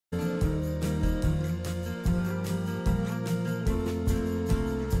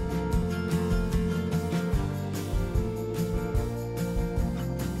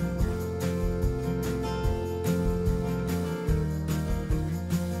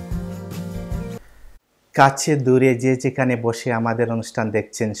কাছে দূরে যে যেখানে বসে আমাদের অনুষ্ঠান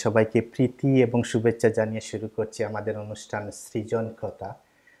দেখছেন সবাইকে প্রীতি এবং শুভেচ্ছা জানিয়ে শুরু করছি আমাদের অনুষ্ঠান সৃজন কথা।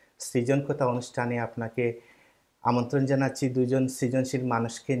 সৃজন কথা অনুষ্ঠানে আপনাকে আমন্ত্রণ জানাচ্ছি। দুজন সৃজনশীল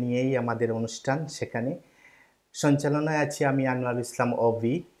মানুষকে নিয়েই আমাদের অনুষ্ঠান। সেখানে সঞ্চালনায় আছি আমি আনোয়ারুল ইসলাম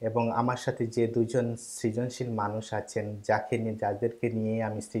অভি, এবং আমার সাথে যে দুজন সৃজনশীল মানুষ আছেন যাদেরকে নিয়ে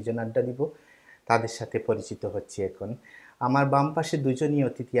আমি সৃজন আড্ডা দিব, তাদের সাথে পরিচিত হচ্ছি এখন। আমার বাম পাশে দুজনই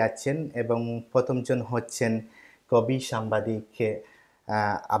অতিথি আছেন, এবং প্রথমজন হচ্ছেন কবি সাংবাদিক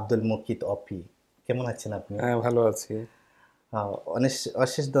আব্দুল মুকিত অপি। কেমন আছেন আপনি? হ্যাঁ, ভালো আছি। অনেক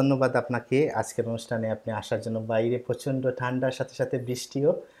অশেষ ধন্যবাদ আপনাকে আজকের অনুষ্ঠানে আপনি আসার জন্য। বাইরে প্রচণ্ড ঠান্ডার সাথে সাথে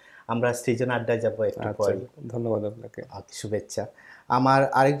বৃষ্টিও। আমরা সৃজন আড্ডায় যাব একটু পরে। ধন্যবাদ আপনাকে। শুভেচ্ছা। আমার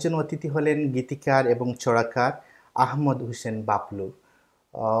আরেকজন অতিথি হলেন গীতিকার এবং চড়াকার আহমদ হোসেন বাবলু।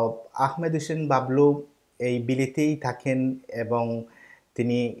 আহমেদ হোসেন বাবলু এই বিলেতেই থাকেন এবং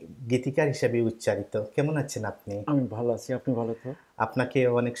তিনি গীতিকার হিসেবে উচ্চারিত। কেমন আছেন আপনি? আমি ভালো আছি, আপনি ভালো তো? আপনাকে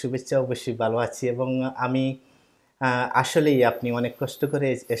অনেক শুভেচ্ছা। অবশ্যই ভালো আছি, এবং আমি আসলেই আপনি অনেক কষ্ট করে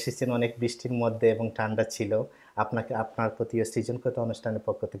এসেছেন অনেক বৃষ্টির মধ্যে এবং ঠান্ডা ছিল। আপনাকে আপনার প্রতি সৃজন কথা অনুষ্ঠানের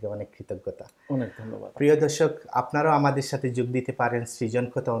পক্ষ থেকে অনেক কৃতজ্ঞতা। অনেক ধন্যবাদ। প্রিয় দর্শক, আপনারাও আমাদের সাথে যোগ দিতে পারেন সৃজন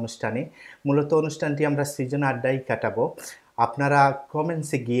কথা অনুষ্ঠানে। মূলত অনুষ্ঠানটি আমরা সৃজন আড্ডাই কাটাবো। আপনারা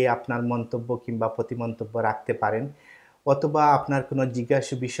কমেন্টসে গিয়ে আপনার মন্তব্য কিংবা প্রতিমন্তব্য রাখতে পারেন, অথবা আপনার কোনো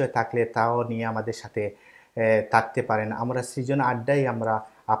জিজ্ঞাসা বিষয় থাকলে তাও নিয়ে আমাদের সাথে থাকতে পারেন। আমরা সৃজন আড্ডাই আমরা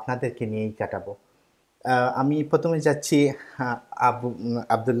আপনাদেরকে নিয়েই কাটাবো। আমি প্রথমে যাচ্ছি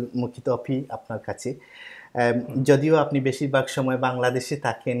আব্দুল মুকিত অপি আপনার কাছে। যদিও আপনি বেশিরভাগ সময় বাংলাদেশে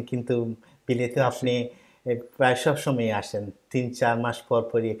থাকেন, কিন্তু বিলেতে আপনি প্রায় সব সময় আসেন, 3-4 মাস পর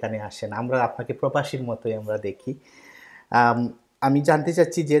পরই এখানে আসেন। আমরা আপনাকে প্রবাসীর মতোই আমরা দেখি। আমি জানতে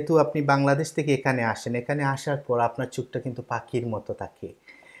চাচ্ছি, যেহেতু আপনি বাংলাদেশ থেকে এখানে আসেন, এখানে আসার পর আপনার চোখটা কিন্তু পাখির মতো থাকে,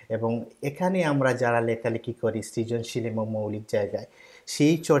 এবং এখানে আমরা যারা লেখালেখি করি সৃজনশীল এবং মৌলিক জায়গায়,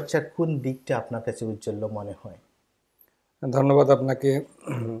 সেই চর্চার কোন দিকটা আপনার কাছে উজ্জ্বল মনে হয়? ধন্যবাদ আপনাকে।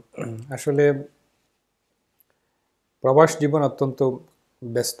 আসলে প্রবাস জীবন অত্যন্ত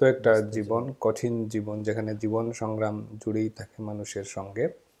ব্যস্ত একটা জীবন, কঠিন জীবন, যেখানে জীবন সংগ্রাম জুড়েই থাকে মানুষের সঙ্গে।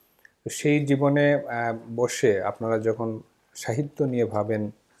 সেই জীবনে বসে আপনারা যখন সাহিত্য নিয়ে ভাবেন,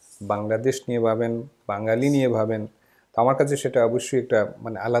 বাংলাদেশ নিয়ে ভাবেন, বাঙালি নিয়ে ভাবেন, তো আমার কাছে সেটা অবশ্যই একটা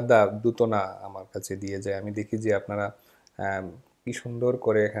আলাদা দূতনা আমার কাছে দিয়ে যায়। আমি দেখি যে আপনারা কি সুন্দর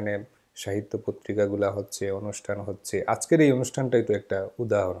করে এখানে সাহিত্য পত্রিকাগুলা হচ্ছে, অনুষ্ঠান হচ্ছে। আজকের এই অনুষ্ঠানটাই তো একটা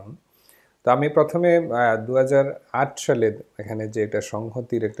উদাহরণ। তো আমি প্রথমে 2008 সালে এখানে যে একটা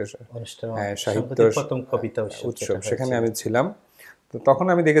সংহতির একটা সাহিত্য উৎসব, সেখানে আমি ছিলাম। তো তখন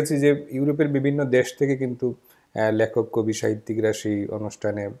আমি দেখেছি যে ইউরোপের বিভিন্ন দেশ থেকে কিন্তু লেখক, কবি, সাহিত্যিকরা সেই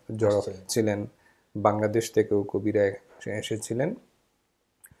অনুষ্ঠানে জড়ো ছিলেন। বাংলাদেশ থেকেও কবিরা এসেছিলেন।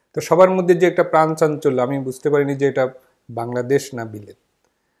 তো সবার মধ্যে যে একটা প্রাণ চাঞ্চল্য, আমি বুঝতে পারিনি যে এটা বাংলাদেশ না বিলেত।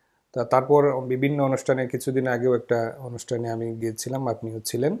 তারপর বিভিন্ন অনুষ্ঠানে, কিছুদিন আগেও একটা অনুষ্ঠানে আমি গিয়েছিলাম, আপনিও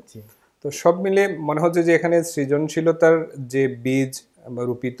ছিলেন। তো সব মিলে মনে হচ্ছে যে এখানে সৃজনশীলতার যে বীজ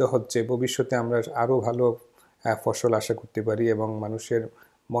রোপিত হচ্ছে, ভবিষ্যতে আমরা আরও ভালো ফসল আশা করতে পারি, এবং মানুষের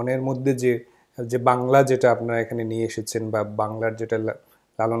মনের মধ্যে যে বাংলা যেটা আপনারা এখানে নিয়ে এসেছেন, বা বাংলার যেটা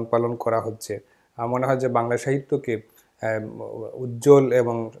লালন পালন করা হচ্ছে, আমার মনে হয় যে বাংলা সাহিত্যকে উজ্জ্বল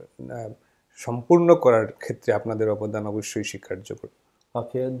এবং সম্পূর্ণ করার ক্ষেত্রে আপনাদের অবদান অবশ্যই স্বীকার্যকর।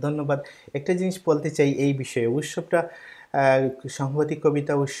 ওকে, ধন্যবাদ। একটা জিনিস বলতে চাই এই বিষয়ে। উৎসবটা সংহতি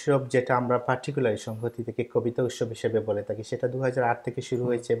কবিতা উৎসব, যেটা আমরা পার্টিকুলার সংহতি থেকে কবিতা উৎসব হিসেবে বলে থাকি, সেটা 2008 থেকে শুরু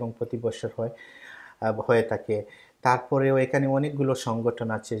হয়েছে এবং প্রতি বছর হয়ে থাকে। তারপরেও এখানে অনেকগুলো সংগঠন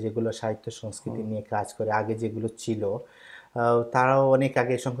আছে যেগুলো সাহিত্য সংস্কৃতি নিয়ে কাজ করে। আগে যেগুলো ছিল, তারাও অনেক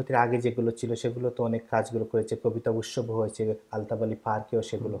আগে, সংহতির আগে যেগুলো ছিল সেগুলো তো অনেক কাজগুলো করেছে। কবিতা উৎসব হয়েছে, আলতাবালি পার্কেও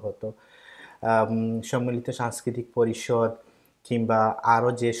সেগুলো হতো। সম্মিলিত সাংস্কৃতিক পরিষদ কিংবা আরও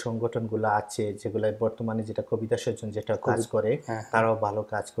যে সংগঠনগুলো আছে, যেগুলো বর্তমানে যেটা কবিতা সৃজন যেটা কাজ করে, তারাও ভালো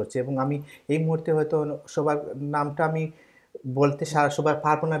কাজ করছে। এবং আমি এই মুহূর্তে হয়তো সবার নামটা আমি বলতে সবার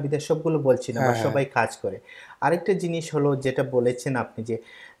পারবো না, বিদেশ সবগুলো বলছি না, বা সবাই কাজ করে। আরেকটা জিনিস হলো যেটা বলেছেন আপনি, যে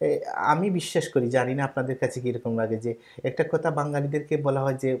আমি বিশ্বাস করি, জানি না আপনাদের কাছে কিরকম লাগে, যে একটা কথা বাঙালিদেরকে বলা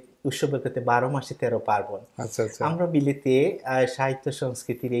হয় যে উৎসবের ক্ষেত্রে 12 মাসে 13 পার্বণ। আমরা বিলেতে সাহিত্য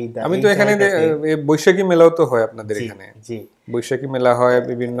সংস্কৃতির এই আমি তো এখানে বৈশাখী মেলাও তো হয় আপনাদের এখানে। জি, বৈশাখী মেলা হয়,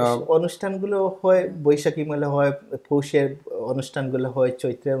 বিভিন্ন অনুষ্ঠানগুলো হয়, বৈশাখী মেলা হয়, পৌষের অনুষ্ঠানগুলো হয়,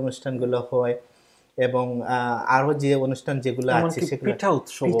 চৈত্রের অনুষ্ঠানগুলো হয়, এবং আরো যে অনুষ্ঠান যেগুলো আছে সেগুলো পিঠা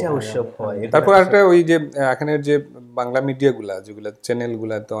উৎসব হয়। তারপর একটা ওই যে এখানের যে বাংলা মিডিয়াগুলা, যেগুলা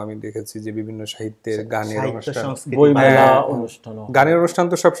চ্যানেলগুলা, তো আমি দেখেছি যে বিভিন্ন সাহিত্যের গানের অনুষ্ঠান, গানের অনুষ্ঠান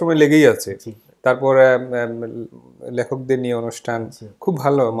তো সবসময় লেগেই আছে। তারপর লেখকদের নিয়ে অনুষ্ঠান খুব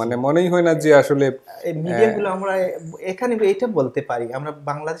ভালো, মানে মনেই হয় না যে আসলে এই মিডিয়াগুলো আমরা এখানে এটা বলতে পারি আমরা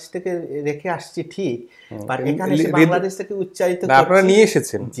বাংলাদেশ থেকে রেখে আসছি ঠিক, বাট এখানে এসে বাংলাদেশ থেকে উচ্চারিত না, আপনারা করছি। নিয়ে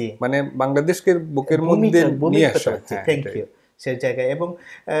এসেছেন, জি, মানে বাংলাদেশকে বুকের মধ্যে নিয়ে আসা। হ্যাঁ, থ্যাংক ইউ সেই জায়গায়। এবং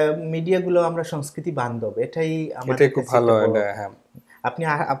মিডিয়াগুলো আমরা সংস্কৃতি বান্ধব, এটাই আমাদের এটাই খুব কাছে ভালো। একটা বড়। হ্যাঁ,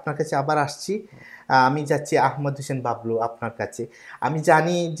 আপনার কাছে আবার আসছি। আমি যাচ্ছি আহমদ হোসেন বাবলু আপনার কাছে। আমি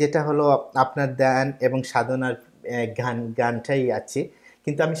জানি যেটা হলো আপনার ধ্যান এবং সাধনার গানটাই আছে,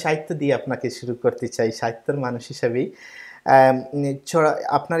 কিন্তু আমি সাহিত্য দিয়ে আপনাকে শুরু করতে চাই সাহিত্যের মানুষ হিসাবেই। ছড়া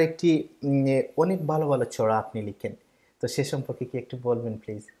আপনার একটি অনেক ভালো ভালো ছড়া আপনি লিখেন, তো সে সম্পর্কে কি একটু বলবেন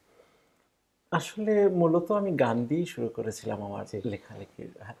প্লিজ? আসলে মূলত আমি গান দিয়েই শুরু করেছিলাম আমার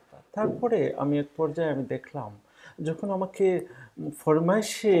লেখালেখির হাতটা। তারপরে আমি এক পর্যায়ে আমি দেখলাম যখন আমাকে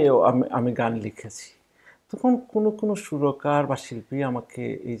ফরমাইশে আমি গান লিখেছি, তখন কোনো সুরকার বা শিল্পী আমাকে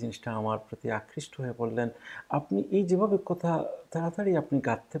এই জিনিসটা আমার প্রতি আকৃষ্ট হয়ে বললেন, আপনি এই যেভাবে কথা তাড়াতাড়ি আপনি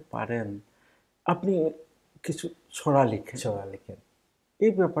গাইতে পারেন, আপনি কিছু ছড়া লিখেন। ছড়া লিখেন।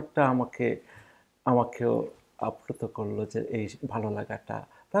 এই ব্যাপারটা আমাকেও আপ্লুত করলো, যে এই ভালো লাগাটা।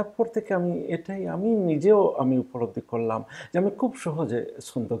 তারপর থেকে আমি নিজেও উপলব্ধি করলাম যে আমি খুব সহজে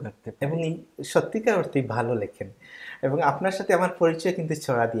ছন্দ গাইতে এবং পারি। সত্যিকার অর্থেই ভালো লেখেন। এবং আপনার সাথে আমার পরিচয় কিন্তু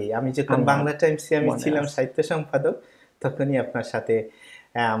ছড়া দিয়ে। আমি যখন বাংলা টাইমসে আমি ছিলাম সাহিত্য সম্পাদক, তখনই আপনার সাথে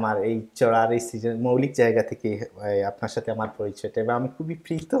আমার এই চড়ার এই সৃজন মৌলিক জায়গা থেকে আপনার সাথে আমার পরিচয়টা। এবং আমি খুবই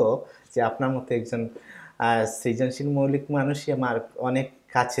প্রীত যে আপনার মতো একজন সৃজনশীল মৌলিক মানুষই আমার অনেক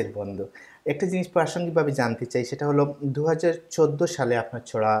কাছের বন্ধু। একটা জিনিস প্রাসঙ্গিকভাবে জানতে চাই, সেটা হলো 2014 সালে আপনার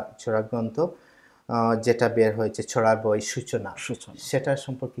ছড়া গ্রন্থ যেটা বের হয়েছে, ছড়ার বই সূচনা, সেটার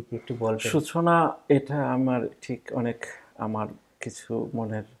সম্পর্কে কি একটু বলবেন? সূচনা, এটা আমার ঠিক অনেক আমার কিছু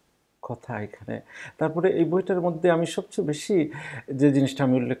মনের কথা এখানে। তারপরে এই বইটার মধ্যে আমি সবচেয়ে বেশি যে জিনিসটা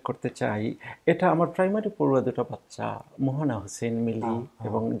আমি উল্লেখ করতে চাই, এটা আমার প্রাইমারি পড়ুয়া দুটো বাচ্চা, মোহনা হোসেন মিলি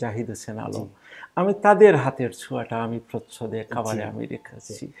এবং জাহিদ হোসেন আলম, আমি তাদের হাতের ছোঁয়াটা আমি প্রচ্ছদে খাবারে আমি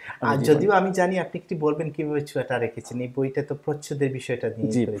রেখেছি। আর যদিও আমি জানি আপনি একটু বলবেন কিভাবে ছোঁয়াটা রেখেছেন। এই বইটা তো প্রচ্ছদের বিষয়টা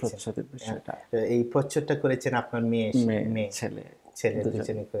নিয়ে করেছেন। প্রচ্ছদের বিষয়টা, এই প্রচ্ছদটা করেছেন আপনার মেয়ে ছেলে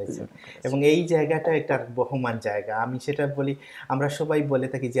দুজনে করেছেন। এবং এই জায়গাটা একটা বহমান জায়গা। আমি সেটা বলি, আমরা সবাই বলে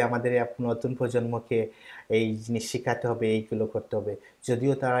থাকি যে আমাদের নতুন প্রজন্মকে এই জিনিস শেখাতে হবে, এইগুলো করতে হবে।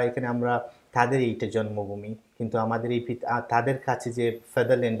 যদিও তারা এখানে আমরা তাদের এইটা জন্মভূমি, কিন্তু আমাদের এই তাদের কাছে যে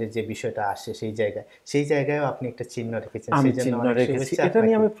ফাদারল্যান্ডের যে বিষয়টা আসে সেই জায়গায়ও আপনি একটা চিহ্ন রেখেছেন। আমি সেই জন্য চিহ্ন অনেক রেখেছি। শুভেচ্ছা এটা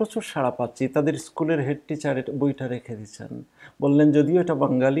নিয়ে আপনাকে। আমি প্রচুর সাড়া পাচ্ছি। তাদের স্কুলের হেড টিচার বইটা রেখে দিচ্ছেন, বললেন যদিও এটা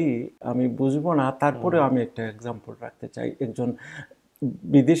বাঙালি আমি বুঝবো না, তারপরেও আমি একটা এক্সাম্পল রাখতে চাই। একজন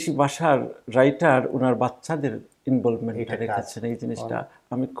বিদেশি ভাষার রাইটার ওনার বাচ্চাদের ইনভলভমেন্টটা রেখেছেন, এই জিনিসটা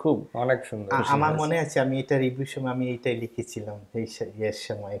আমি খুব অনেক সুন্দর। আমার মনে আছে আমি এটা রিভিউ সময় আমি এইটাই লিখেছিলাম, এই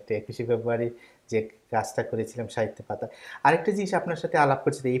সময় এটা 21শে ফেব্রুয়ারি যে কাজটা করেছিলাম সাহিত্য পাতা। আরেকটা জিনিস আপনার সাথে আলাপ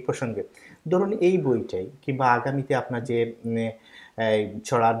করছি এই প্রসঙ্গে, ধরুন এই বইটাই কিংবা আগামীতে আপনার যে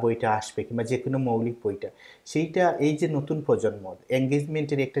ছড়ার বইটা আসবে কিংবা যে কোনো মৌলিক বইটা, সেইটা এই যে নতুন প্রজন্ম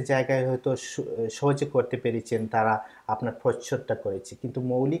এঙ্গেজমেন্টের একটা জায়গায় হয়তো সহজে করতে পেরেছেন, তারা আপনার প্রচ্ছদটা করেছে, কিন্তু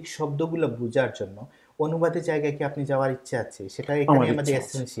মৌলিক শব্দগুলো বোঝার জন্য অনুবাদের জায়গায় কি আপনি যাওয়ার ইচ্ছে আছে? সেটা এখানে আমাদের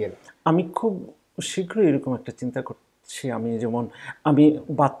এসেনশিয়াল। আমি খুব শীঘ্রই এরকম একটা চিন্তা করছি। আমি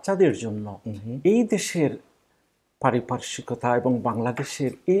বাচ্চাদের জন্য এই দেশের পারিপার্শ্বিকতা এবং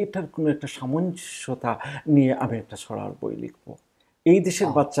বাংলাদেশের এইটার কোনো একটা সামঞ্জস্যতা নিয়ে আমি একটা ছড়ার বই লিখব। এই দেশের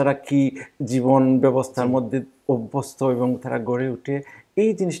বাচ্চারা কি জীবন ব্যবস্থার মধ্যে অভ্যস্ত এবং তারা গড়ে ওঠে, এই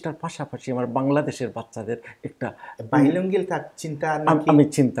জিনিসটার পাশাপাশি আমার বাংলাদেশের বাচ্চাদের একটা বাইলিঙ্গুয়াল চিন্তা আমি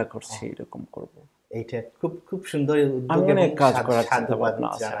চিন্তা করছি এরকম করব। এইটা খুব খুব সুন্দর উদ্যোগ এবং কাজ করার চিন্তা সাধুবাদ ভাবনা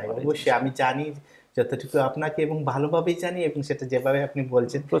আছে জানাই। অবশ্যই আমি জানি যতটুকু আপনাকে এবং ভালোভাবেই জানি, এবং সেটা যেভাবে আপনি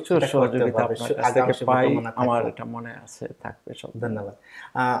বলছেন প্রচুর সহযোগিতা আপনার কাছ থেকে পাই, আমার এটা মনে আছে থাকবে সব। ধন্যবাদ।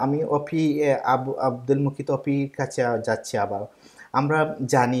 আমি আব্দুল মুকিত অপির কাছে যাচ্ছি আবার। আমরা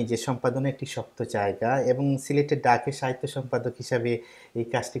জানি যে সম্পাদনা একটি শক্ত জায়গা এবং সিলেটের ডাকে সাহিত্য সম্পাদক হিসাবে এই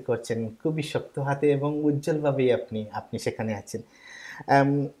কাজটি করছেন খুবই শক্ত হাতে এবং উজ্জ্বলভাবেই আপনি সেখানে আছেন।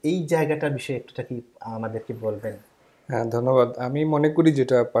 এই জায়গাটার বিষয়ে একটুটা কি আমাদেরকে বলবেন? হ্যাঁ, ধন্যবাদ। আমি মনে করি,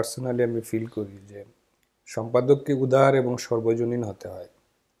 যেটা পার্সোনালি আমি ফিল করি, যে সম্পাদককে উদার এবং সর্বজনীন হতে হয়।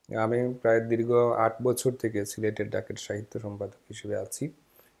 আমি প্রায় দীর্ঘ 8 বছর থেকে সিলেটের ডাকের সাহিত্য সম্পাদক হিসেবে আছি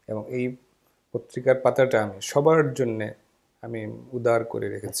এবং এই পত্রিকার পাতাটা আমি সবার জন্যে আমি উদার করে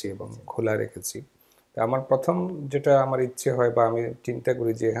রেখেছি এবং খোলা রেখেছি। আমার প্রথম যেটা আমার ইচ্ছে হয় বা আমি চিন্তা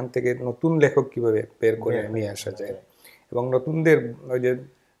করি যে এখান থেকে নতুন লেখক কিভাবে বের করে নিয়ে আসা যায় এবং নতুনদের, ওই যে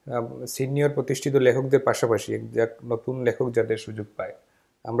সিনিয়র প্রতিষ্ঠিত লেখকদের পাশাপাশি নতুন লেখক যাদের সুযোগ পায়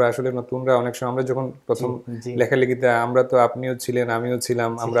আমরা আসলে নতুনরা অনেক সময়, আমরা যখন প্রথম জি। লেখালেখিতে, আমরা তো, আপনিও ছিলেন আমিও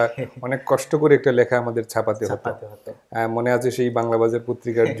ছিলাম, আমরা অনেক কষ্ট করে একটা লেখা আমাদের ছাপাতে হতো। ছাপাতে হতো। মনে আছে সেই বাংলা বাজার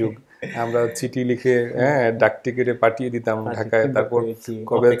পত্রিকার যুগ, আমরা চিঠি লিখে ডাক টিকেটে পাঠিয়ে দিতাম ঢাকায়, কিংবা তারপর জি,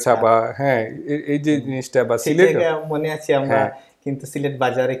 কবে অপেক্ষা। ছাপা। হ্যাঁ, এই যে জিনিসটা, বা সেই সিলেট, জায়গায় মনে আছে আমরা হ্যাঁ, কিন্তু সিলেট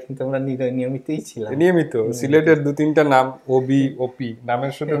বাজারে কিন্তু আমরা নিয়মিতই ছিলাম। নিয়মিত সিলেটের 2-3টা নাম, ওবি, ওপি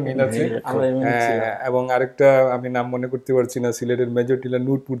নামের সাথে মিল আছে। আমরা এমনি ছিলাম। এবং আরেকটা আমি নাম মনে করতে পারছি না, সিলেটের মেজর টিলা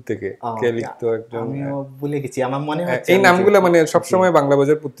নূরপুর থেকে কে লিখতো একজন। আমিও ভুলে গেছি, আমার মনে হচ্ছে এই আমি নামগুলো যে- মানে সবসময় বাংলা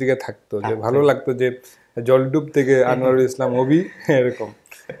বাজার পত্রিকায় থাকতো, যে ভালো লাগতো, যে জলডুব থেকে আনোয়ারুল ইসলাম ওবি, এরকম।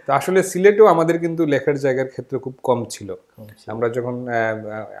 তো আসলে সিলেটেও আমাদের কিন্তু লেখার জায়গার ক্ষেত্র খুব কম ছিল। আমরা যখন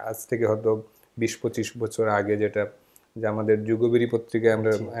আজ থেকে হয়তো 20-25 বছর আগে, যেটা যে আমাদের যুগবেরী পত্রিকায়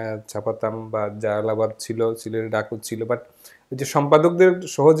আমরা ছাপাতাম, বা জালালাবাদ ছিল, সিলেটের ডাকত ছিল, বাট ওই যে সম্পাদকদের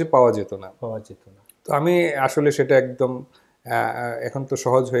সহজে পাওয়া যেত না। তো আমি আসলে সেটা একদম, এখন তো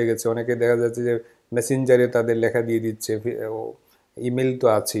সহজ হয়ে গেছে, অনেকে দেখা যাচ্ছে যে মেসেঞ্জারে তাদের লেখা দিয়ে দিচ্ছে, ইমেল তো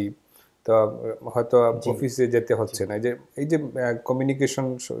আছেই, তো হয়তো অফিসে যেতে হচ্ছে না, এই যে কমিউনিকেশন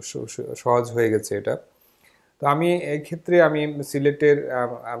সহজ হয়ে গেছে এটা। তো আমি এই ক্ষেত্রে আমি সিলেটের,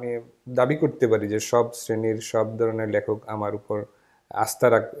 আমি দাবি করতে পারি যে সব শ্রেণীর সব ধরনের লেখক আমার উপর আস্থা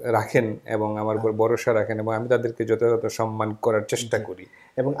রাখেন এবং আমার উপর ভরসা রাখেন, এবং আমি তাদেরকে যথাযথ সম্মান করার চেষ্টা করি।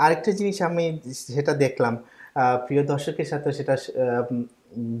 এবং আরেকটা জিনিস আমি সেটা দেখলাম, প্রিয় দর্শকের সাথে সেটা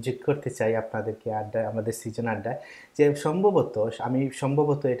যোগ করতে চাই আপনাদেরকে আড্ডায়, আমাদের সৃজন আড্ডায়, যে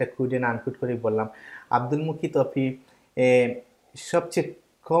সম্ভবত এটা কুড এন্ড আনকুড করে বললাম, আব্দুল মুকিত অফি সবচেয়ে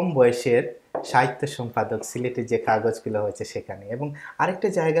কম বয়সের সাহিত্য সম্পাদক সিলেটে যে কাগজগুলো হয়েছে সেখানে। এবং আরেকটা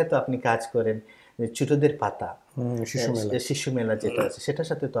জায়গা তো আপনি কাজ করেন, ছোটদের পাতা, শিশু মেলা যেটা আছে, সেটার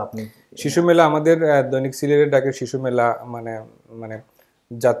সাথে তো আপনি। শিশু মেলা আমাদের দৈনিক সিলেটের ডাকের শিশু মেলা, মানে মানে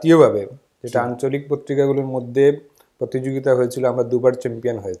জাতীয়ভাবে, যেটা আঞ্চলিক পত্রিকাগুলোর মধ্যে প্রতিযোগিতা হয়েছিল, আমরা 2বার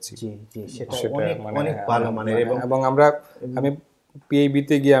চ্যাম্পিয়ন হয়েছি। সেটা মানে অনেক ভালো মানের। এবং আমি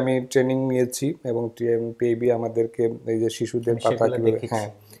পিএইবিতে গিয়ে আমি ট্রেনিং নিয়েছি, এবং পিএইবি আমাদেরকে এই যে শিশুদের পাতা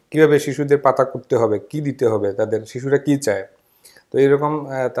কিভাবে শিশুদের পাতা করতে হবে, কি দিতে হবে, তাদের শিশুরা কি চায়, তো এরকম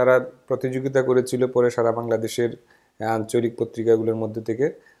তারা প্রতিযোগিতা করেছিল পরে সারা বাংলাদেশের আঞ্চলিক পত্রিকাগুলোর মধ্যে থেকে।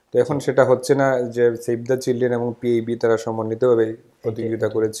 তো এখন সেটা হচ্ছে না, যে সেভ দ্য চিলড্রেন এবং পিএইবি তারা সমন্বিতভাবে প্রতিযোগিতা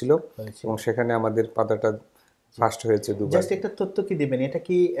করেছিল, এবং সেখানে আমাদের পাতাটা ফার্স্ট হয়েছে 2বার। জাস্ট একটা তথ্য কি দিবেন, এটা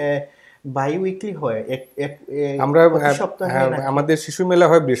কি বাই উইকলি হয়? আমরা সপ্তাহে আমাদের শিশু মেলা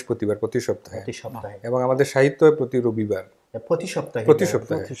হয় বৃহস্পতিবার প্রতি সপ্তাহে, এবং আমাদের সাহিত্য হয় প্রতি রবিবার। প্রতি সপ্তাহে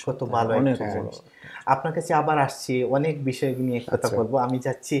কত ভালো একটা জিনিস। আপনার কাছে আবার আসছি, অনেক বিষয় নিয়ে কথা বলবো। আমি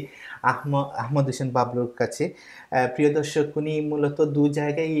যাচ্ছি আহমদ হোসেন বাবলুর কাছে। প্রিয় দর্শক, উনি মূলত 2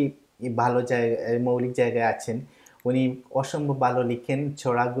 জায়গায় ভালো জায়গায়, মৌলিক জায়গায় আছেন। উনি অসম্ভব ভালো লিখেন,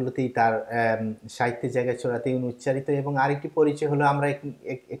 ছড়াগুলোতেই তার সাহিত্যের জায়গায় ছড়াতেই উনি উচ্চারিত। এবং আরেকটি পরিচয় হলো, আমরা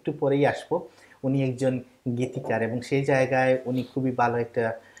একটু পরেই আসবো, উনি একজন গীতিকার, এবং সেই জায়গায় উনি খুবই ভালো একটা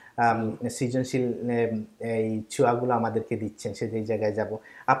সৃজনশীল এই ছোঁয়াগুলো আমাদেরকে দিচ্ছেন। সেই জায়গায় যাব।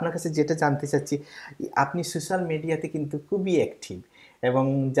 আপনার কাছে যেটা জানতে চাচ্ছি, আপনি সোশ্যাল মিডিয়াতে কিন্তু খুবই অ্যাক্টিভ, এবং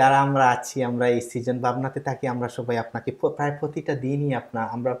যারা আমরা আছি, আমরা এই সৃজন ভাবনাতে থাকি, আমরা সবাই আপনাকে প্রায় প্রতিটা দিনই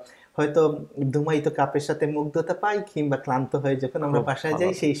আমরা হয়তো ধুমায়িত কাপের সাথে মুগ্ধতা পাই, কিংবা ক্লান্ত হয়ে যখন আমরা বাসায়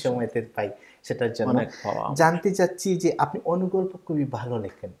যাই সেই সময়তে পাই। সেটার জন্য জানতে চাচ্ছি যে আপনি অনুগল্প খুবই ভালো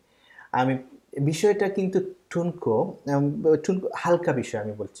লেখেন। আমি বিষয়টা কিন্তু ঠুনকো হালকা বিষয়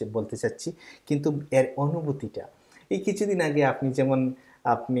আমি বলতে চাচ্ছি, কিন্তু এর অনুভূতিটা, এই কিছুদিন আগে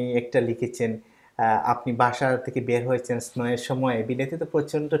আপনি একটা লিখেছেন, আপনি বাসা থেকে বের হয়েছেন স্নোয়ের সময়, বিলেতে তো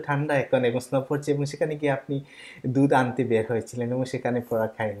প্রচণ্ড ঠান্ডা এখন এবং স্নো পড়ছে, এবং সেখানে গিয়ে আপনি দুধ আনতে বের হয়েছিলেন এবং সেখানে পড়া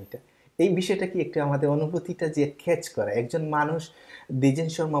খায়নিটা। এই বিষয়টা কি একটু আমাদের অনুভূতিটা যে ক্যাচ করা। একজন মানুষ, দ্বিজেন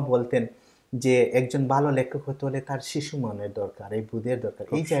শর্মা বলতেন যে একজন ভালো লেখক হতে হলে তার শিশু মনের দরকার, এই বুধের দরকার।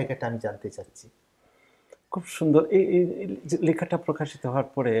 এই জায়গাটা আমি জানতে চাচ্ছি। খুব সুন্দর। এই লেখাটা প্রকাশিত হওয়ার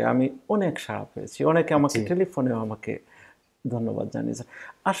পরে আমি অনেক সাড়া পেয়েছি, অনেকে আমাকে টেলিফোনেও আমাকে ধন্যবাদ জানিয়েছে।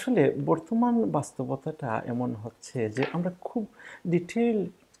 আসলে বর্তমান বাস্তবতাটা এমন হচ্ছে যে আমরা খুব ডিটেইল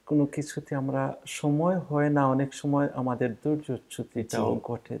কোনো কিছুতে আমরা সময় হয় না, অনেক সময় আমাদের ধৈর্যচ্যুতিটাও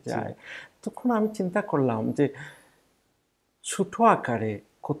ঘটে যায়। তখন আমি চিন্তা করলাম যে ছোট আকারে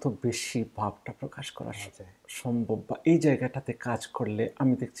কত বেশি ভাবটা প্রকাশ করা সম্ভব, বা এই জায়গাটাতে কাজ করলে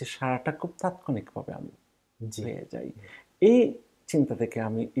আমি দেখছি সারাটা খুব তাৎক্ষণিকভাবে আমি পেয়ে যাই। এই চিন্তা থেকে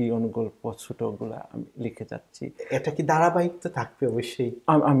আমি এই অনুগল্প ছোটগুলা আমি লিখে যাচ্ছি। এটা কি ধারাবাহিক তো থাকবে অবশ্যই,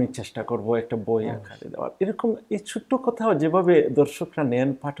 আমি চেষ্টা করব একটা বই আকারে দেওয়ার। এরকম এই ছোট্ট কথাও যেভাবে দর্শকরা নেন,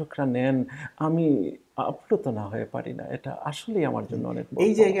 পাঠকরা নেন, আমি আপ্লুত না হয়ে পারি না। এটা আসলেই আমার জন্য অনেক।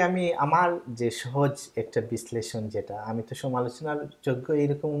 এই জায়গায় আমি আমার যে সহজ একটা বিশ্লেষণ, যেটা আমি তো সমালোচনার যোগ্য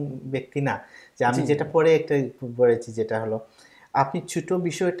এরকম ব্যক্তি না, যে আমি যেটা পড়ে একটা পড়েছি, যেটা হলো আপনি ছোট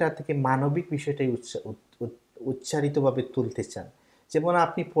বিষয়টা থেকে মানবিক বিষয়টাই উচ্চারিতভাবে তুলতে চান। যেমন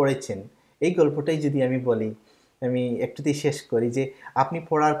আপনি পড়েছেন, এই গল্পটাই যদি আমি বলি, আমি একটুতেই শেষ করি যে আপনি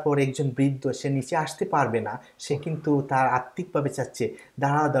পড়ার পর একজন বৃদ্ধ, সে নিচে আসতে পারবে না, সে কিন্তু তার আত্মিকভাবে চাচ্ছে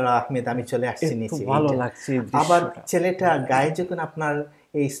দাঁড়া দাঁড়া আহমেদ, আমি চলে আসছি এত নিচে। ভালো এইটা লাগছে এই আবার দৃশ্যটা। ছেলেটা গায়ে যখন আপনার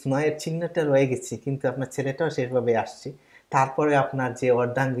এই স্নয়ের চিহ্নটা রয়ে গেছে, কিন্তু আপনার ছেলেটাও শেষভাবে আসছে, তারপরে আপনার যে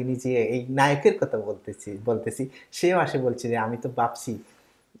অর্ধাঙ্গিনী, যে এই নায়কের কথা বলতেছি, সেও আসে বলছে যে আমি তো ভাবছি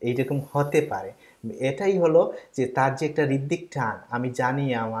এইরকম হতে পারে। এটাই হলো যে তার যে একটা হৃদিক টান, আমি জানি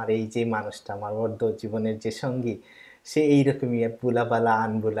আমার এই যে মানুষটা, আমার অর্ধ জীবনের যে সঙ্গী, সে এইরকমই বুলাবালা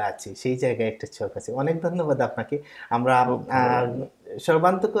আনবুলা আছে, সেই জায়গায় একটা চোখ আছে। অনেক ধন্যবাদ আপনাকে। আমরা খুব ভালো লাগলো।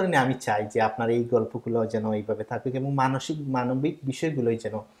 সর্বান্তকরণে আমি চাই যে আপনার এই গল্পগুলো যেন এইভাবে থাকুক এবং মানবিক বিষয়গুলোই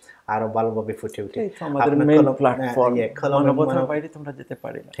যেন আরো ভালোভাবে ফুটে ওঠে। এই তো আমাদের আপনার মেইন কলম, প্ল্যাটফর্ম, কলম এবং মানবতার বাইরে তোমরা যেতে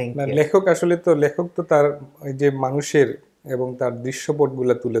পারি না। থ্যাংক না, ইউ। লেখক আসলে তো লেখক তো তার ওই যে মানুষের এবং তার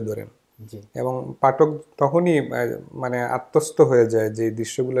দৃশ্যপটগুলো তুলে ধরেন, জি, এবং পাঠক তখনই মানে আত্মস্থ হয়ে যায় যে এই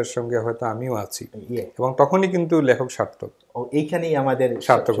দৃশ্যগুলোর সঙ্গে হয়তো আমিও আছি, ইয়ে, এবং তখনই কিন্তু লেখক সার্থক, ও এইখানেই আমাদের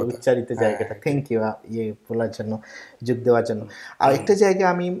সার্থকতা। উচ্চারিত জায়গাটা। হ্যাঁ, থ্যাংক ইউ ইয়ে বলার জন্য, যোগ দেওয়ার জন্য। আর একটা জায়গা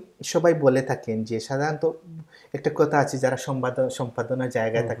আমি, সবাই বলে থাকেন যে সাধারণত একটা কথা আছে, যারা সম্পাদনার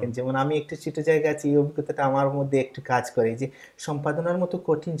জায়গায় থাকেন, যেমন আমি একটা ছোট জায়গায় আছি, এই অভিজ্ঞতাটা আমার মধ্যে একটু কাজ করে যে সম্পাদনার মতো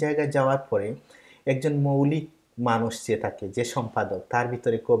কঠিন জায়গায় যাওয়ার পরে একজন মৌলিক মানুষ যে থাকে, যে সম্পাদক, তার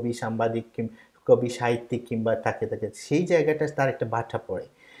ভিতরে কবি, সাংবাদিক, কবি, সাহিত্যিক কিংবা থাকে থাকে, সেই জায়গাটা তার একটা বাধা পড়ে।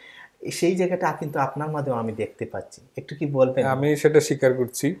 সেই জায়গাটা কিন্তু আপনার মাধ্যমে আমি দেখতে পাচ্ছি, একটু কি বলবেন? আমি সেটা স্বীকার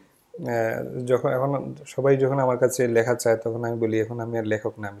করছি। যখন এখন সবাই যখন আমার কাছে লেখা চায়, তখন আমি বলি এখন আমি আর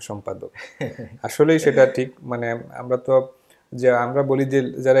লেখক না, আমি সম্পাদক। আসলেই সেটা ঠিক। মানে আমরা তো, যে আমরা বলি যে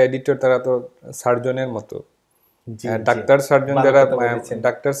যারা এডিটর তারা তো সার্জনের মতো। জি, জি, ডাক্তার সার্জন ভালো যারা কথা বলেছেন।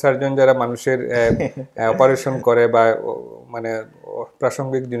 ডাক্তার সার্জন যারা মানুষের অপারেশন করে বা মানে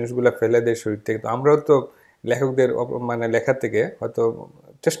প্রাসঙ্গিক জিনিসগুলো ফেলে দেয় শরীর থেকে, তো আমরাও তো লেখকদের মানে লেখা থেকে হয়তো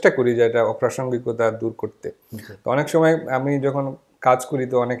চেষ্টা করি যে এটা অপ্রাসঙ্গিকতা দূর করতে। জি, তো অনেক সময় আমি যখন কাজ করি,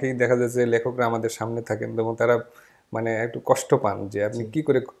 তো অনেকেই দেখা যায় যে লেখকরা আমাদের সামনে থাকেন, এবং তারা মানে একটু কষ্ট পান যে আপনি কি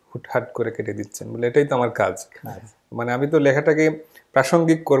করে হুটহাট করে কেটে দিচ্ছেন, বলে এটাই তো আমার কাজ। কাজ। মানে আমি তো লেখাটাকে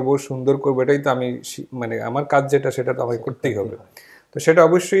প্রাসঙ্গিক করব, সুন্দর করব, এটাই তো আমি মানে আমার কাজ যেটা, সেটা তো আমাকে করতেই হবে। তো সেটা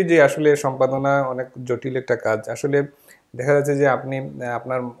অবশ্যই যে আসলে সম্পাদনা অনেক জটিল একটা কাজ। আসলে দেখা যাচ্ছে যে আপনি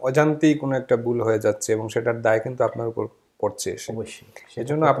আপনার অজান্তেই কোনো একটা ভুল হয়ে যাচ্ছে, এবং সেটার দায় কিন্তু আপনার উপর পড়ছে এসে। অবশ্যই,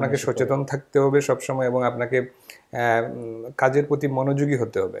 এজন্য আপনাকে সচেতন থাকতে হবে সবসময়, এবং আপনাকে কাজের প্রতি মনোযোগী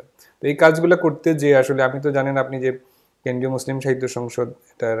হতে হবে। তো এই কাজগুলো করতে যে আসলে, আমি তো জানেন আপনি যে কেন্দ্রীয় মুসলিম সাহিত্য সংসদ,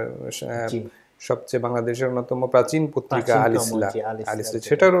 এটার জি, সবচেয়ে বাংলাদেশের অন্যতম প্রাচীন পত্রিকা আল প্রাচীনতম ইসলাম, যে আল ইসলাম,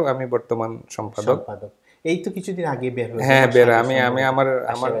 সেটারও আমি বর্তমান সম্পাদক। সম্পাদক। এই তো কিছুদিন আগে বের হয়েছে, হ্যাঁ, আমার বের সাথে আমি আমি সম্ভবত আমার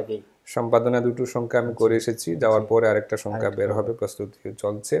আমার আসার আগেই। সম্পাদনা দুটো সংখ্যা আমি করে এসেছি, যাওয়ার পরে আরেকটা সংখ্যা আরেকটা বের হবে। হবে, প্রস্তুতি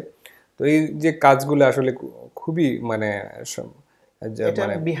চলছে। তো এই যে কাজগুলো আসলে খুবই মানে এটা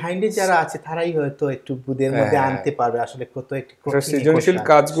মানে বিহাইন্ডে যারা আছে তারাই হয়তো একটু বুদের মধ্যে আনতে পারবে আসলে কত একটি আসলে কঠিন সৃজনশীল একট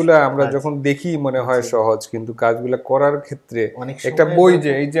কাজগুলো আমরা কাজ। যখন দেখি মনে হয় সহজ, কিন্তু কাজগুলো করার ক্ষেত্রে অনেক একটা সময়ের বই, যে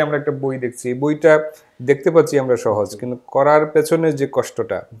দরকার। এই যে আমরা একটা বই দেখছি, এই বইটা দেখতে পাচ্ছি আমরা সহজ, কিন্তু করার পেছনে যে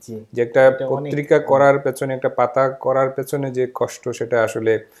কষ্টটা, জি, যে একটা এটা অনেক পত্রিকা করার পেছনে, একটা পাতা করার পেছনে যে কষ্ট, সেটা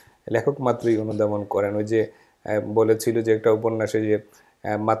আসলে লেখক মাত্রই অনুধাবন করেন। ওই যে বলেছিল যে একটা উপন্যাসে যে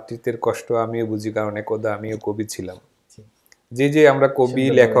মাতৃত্বের কষ্ট আমিও বুঝি, কারণ একদা আমিও কবি ছিলাম। জি, যে যে আমরা কবি,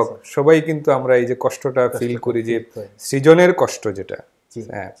 সুন্দর লেখক, বলেছেন। সবাই কিন্তু আমরা এই যে কষ্টটা ফিল কষ্টটা করি, যে ফিল করে। সৃজনের কষ্ট যেটা, জি,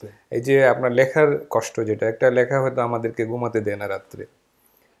 হ্যাঁ, জি। এই যে আপনার লেখার কষ্ট যেটা, একটা লেখা হয়তো আমাদেরকে ঘুমাতে দেয় না রাত্রে।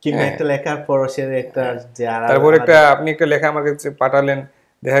 কিংবা হ্যাঁ, একটা লেখার পরশের একটা যে তারপর একটা আলাদা। আপনি একটা লেখা আমার কাছে পাঠালেন,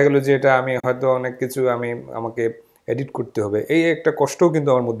 দেখা গেল যে এটা আমি হয়তো অনেক কিছু আমাকে এডিট করতে হবে, এই একটা কষ্টও কিন্তু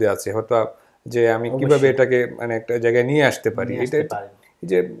আমার মধ্যে আছে হয়তো, যে আমি কিভাবে অবশ্যই এটাকে মানে একটা জায়গায় নিয়ে আসতে পারি, নিয়ে এটা আসতে পারেন। এই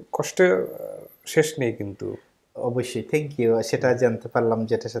যে কষ্টের শেষ নেই কিন্তু। অবশ্যই, থ্যাংক ইউ। সেটা জানতে পারলাম,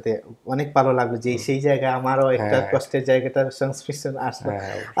 যেটার সাথে অনেক ভালো লাগলো যে সেই জায়গায় আমারও একটা হ্যাঁ, কষ্টের জায়গাটার সংস্পৃশন আসলো।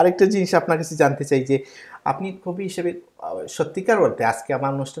 হ্যাঁ, আরেকটা জিনিস আপনার কাছে জানতে চাই যে আপনি কবি হিসেবে সত্যিকার বলতে আজকে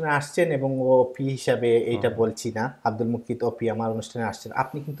আমার অনুষ্ঠানে আসছেন, এবং ওপি হিসাবে এইটা বলছি না, আব্দুল মুকিত ওপি আমার অনুষ্ঠানে আসছেন,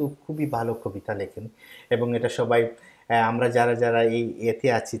 আপনি কিন্তু খুবই ভালো কবিতা লেখেন, এবং এটা সবাই আমরা যারা যারা এই এতে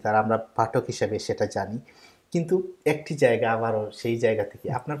আছি তারা আমরা পাঠক হিসাবে সেটা জানি। কিন্তু একটি জায়গা আবারও, সেই জায়গা থেকে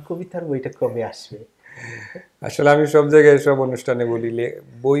আপনার কবিতার বইটা কবে আসবে? আসলে আমি সব জায়গায় সব অনুষ্ঠানে বলি,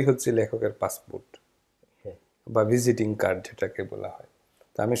 বই হচ্ছে লেখকের পাসপোর্ট হ্যাঁ, বা ভিজিটিং কার্ড যেটাকে বলা হয়।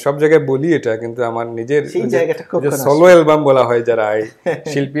 তো আমি সব জায়গায় বলি এটা, কিন্তু আমার নিজের সেই জায়গাটা কখন সোলো আসবে? অ্যালবাম বলা হয়, যারা এই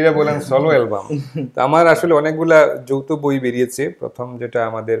শিল্পীরা বলেন সোলো অ্যালবাম। তো আমার আসলে অনেকগুলা যৌথ বই বেরিয়েছে। প্রথম যেটা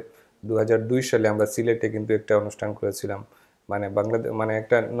আমাদের 2002 সালে আমরা সিলেটে কিন্তু একটা অনুষ্ঠান করেছিলাম, মানে বাংলাদেশ, মানে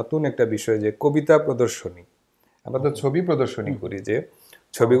একটা নতুন একটা বিষয়, যে কবিতা প্রদর্শনী। আমরা তো ছবি প্রদর্শনী করি, যে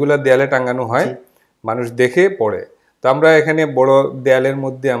ছবিগুলো দেয়ালে টাঙানো হয়, মানুষ দেখে পড়ে। তো আমরা এখানে বড় দেয়ালের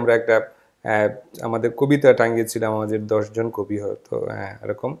মধ্যে আমরা একটা আমাদের কবিতা টাঙিয়েছিলাম, আমাদের 10 জন কবি হয়তো, হ্যাঁ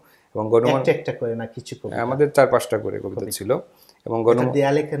এরকম। এবং একটা করে না, কিছু কবিতা, আমাদের 4-5টা করে কবিতা ছিল। এবং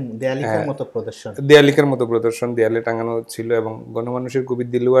দেয়ালিকার মতো প্রদর্শন, দেয়ালিকার মতো প্রদর্শন দেয়ালে টাঙানো ছিল। এবং গণমানুষের কবি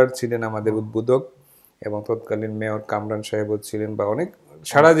দিলওয়ার ছিলেন আমাদের উদ্বোধক, এবং তৎকালীন মেয়র কামরান সাহেবও ছিলেন, বা অনেক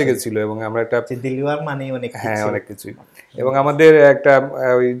সারা জেগেছিল। এবং আমরা একটা দিলওয়ার মানে অনেক হ্যাঁ কিছু, অনেক কিছুই। এবং আমাদের একটা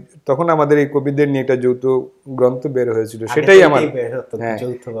ওই তখন আমাদের এই কবিদের নিয়ে একটা যৌথ গ্রন্থ বের হয়েছিল, সেটাই আমার, হ্যাঁ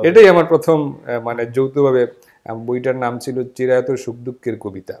এটাই আমার প্রথম মানে যৌথভাবে। বইটার নাম ছিল চিরায়ত সুখ দুঃখের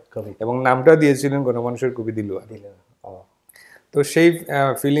কবিতা, এবং নামটা দিয়েছিলেন গণমানুষের কবি দিলওয়ার। তো সেই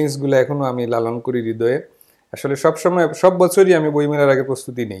ফিলিংস গুলো এখনো আমি লালন করি হৃদয়ে। আসলে সব সময় সব বছরই আমি বইমেলার আগে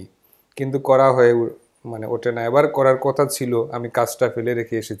প্রস্তুতি নেই, কিন্তু করা হয়ে মানে ওঠে না। এবার করার কথা ছিল, আমি কাজটা ফেলে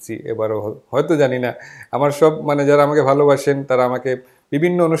রেখে এসেছি। এবারও হয়তো জানি না, আমার সব মানে যারা আমাকে ভালোবাসেন তারা আমাকে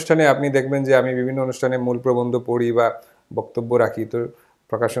বিভিন্ন অনুষ্ঠানে, আপনি দেখবেন যে আমি বিভিন্ন অনুষ্ঠানে মূল প্রবন্ধ পড়ি বা বক্তব্য রাখি, তো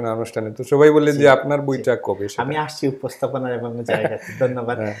প্রকাশনা অনুষ্ঠানে, তো সবাই বললেন যে আপনার বইটা কবে। আমি আসছি উপস্থাপনার এবং জায়গাতে।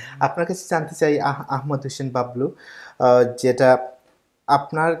 ধন্যবাদ। আপনার কাছে জানতে চাই আহমদ হোসেন বাবলু, যেটা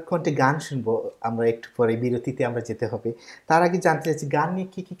আপনার কণ্ঠে গান শুনবো আমরা একটু পরে, বিরতিতে আমরা যেতে হবে। তার আগে জানতে চাইছি গান নিয়ে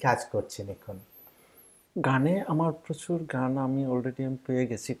কি কি কাজ করছেন এখন? গানে আমার প্রচুর গান আমি অলরেডি পেয়ে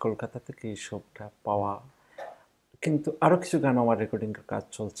গেছি কলকাতা থেকে, এইসবটা পাওয়া। কিন্তু আরও কিছু গান আমার রেকর্ডিংয়ের কাজ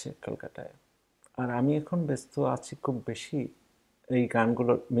চলছে কলকাতায়। আর আমি এখন ব্যস্ত আছি খুব বেশি এই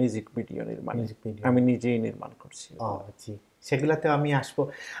গানগুলোর মিউজিক ভিডিও নির্মাণ, আমি নিজেই নির্মাণ করছি। জি, সেগুলাতে আমি আসবো।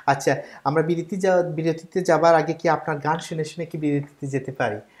 আচ্ছা, আমরা বিরতিতে যাবার আগে কি আপনার গান শুনে শুনে কি বিরতিতে যেতে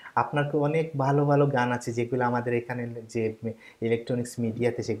পারি? আপনার অনেক ভালো ভালো গান আছে যেগুলো আমাদের এখানে যে ইলেকট্রনিক্স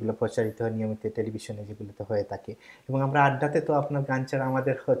মিডিয়াতে সেগুলো প্রচারিত হয় নিয়মিত, টেলিভিশনে যেগুলোতে হয়ে থাকে, এবং আমরা আড্ডাতে তো আপনার গান ছাড়া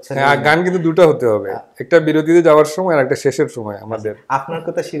আমাদের হচ্ছে না। গান কিন্তু দুটো হতে হবে, একটা বিরতিতে যাওয়ার সময় আর একটা শেষের সময় আমাদের। আপনার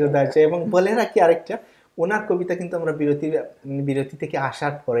কথা শিরোধার্য। এবং বলে রাখি আরেকটা, ওনার কবিতা কিন্তু আমরা বিরতি থেকে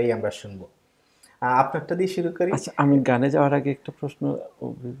আসার পরেই আমরা শুনবো। আপনারটা দিয়ে শুরু করি। আচ্ছা, আমি গানে যাওয়ার আগে একটা প্রশ্ন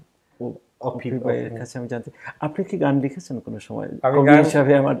ভাইয়ের কাছে আমি জানতে, আপনি কি গান লিখেছেন কোনো সময়? কবি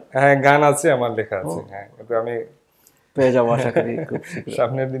হিসাবে আমার, হ্যাঁ গান আছে, আমার লেখা আছে, হ্যাঁ কিন্তু আমি পেয়ে যাবো আশা করি খুব শীঘ্র।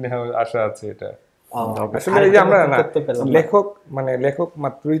 সামনের দিনে আশা আছে এটা। আসলে এই যে আমরা না লেখক, মানে লেখক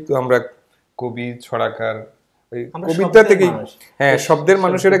মাত্রই তো আমরা কবি, ছড়াকার, ওই কবিতা থেকে, হ্যাঁ শব্দের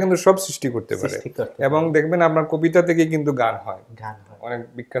মানুষেরা কিন্তু সব সৃষ্টি করতে পারে। এবং দেখবেন আপনার কবিতা থেকে কিন্তু গান হয়, অনেক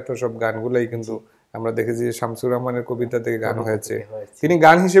বিখ্যাত সব গানগুলোই কিন্তু আমরা দেখেছি যে শামসুর রহমানের কবিতা থেকে গান হয়েছে, তিনি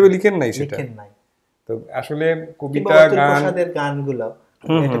গান হিসেবে লিখেন নাই সেটা। তো আসলে কবিতা গানগুলো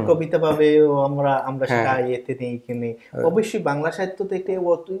এটা কবিতা ভাবে আমরা সেটা ইয়েতে নেই কিনে। অবশ্যই বাংলা সাহিত্য তো একটা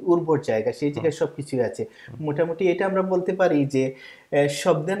উর্বর জায়গা, সেই জায়গায় সবকিছু আছে। মোটামুটি এটা আমরা বলতে পারি যে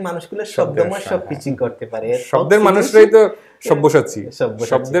শব্দের মানুষগুলো শব্দময় সবকিছু করতে পারে। শব্দের মানুষরাই তো সব্যসাচী,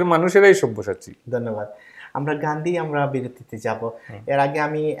 শব্দের মানুষেরাই সব্যসাচী। ধন্যবাদ। আমরা গান দিয়ে আমরা বিরতিতে যাব। এর আগে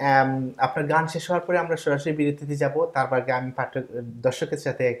আমি আপনার গান শেষ হওয়ার পরে আমরা সরাসরি বিরতিতে যাব। তারপর আগে আমি দর্শকের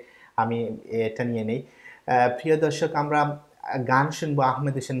সাথে আমি এটা নিয়ে নেই। প্রিয় দর্শক, আমরা গান শুনবো।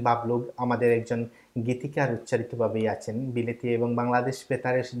 আহমদ হোসেন বাবলু আমাদের একজন গীতিকার, উচ্চারিতভাবেই আছেন বিলেতি এবং বাংলাদেশ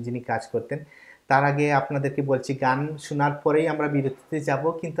বেতারে যিনি কাজ করতেন। তার আগে আপনাদেরকে বলছি, গান শোনার পরেই আমরা বিরতিতে যাব,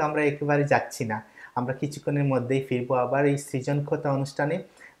 কিন্তু আমরা একেবারে যাচ্ছি না। আমরা কিছুক্ষণের মধ্যেই ফিরবো আবার এই সৃজন কথা অনুষ্ঠানে।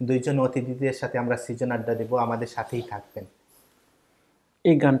 দুইজন অতিথিদের সাথে আমরা সৃজন আড্ডা দেব, আমাদের সাথেই থাকবেন।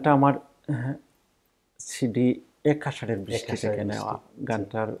 এই গানটা আমার সিডি ১ আষাঢ়ের বৃষ্টি থেকে নেওয়া।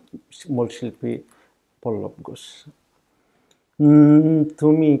 গানটার মূল শিল্পী পল্লব ঘোষ।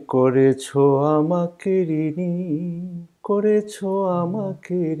 তুমি করেছো আমাকে ঋণী, করেছো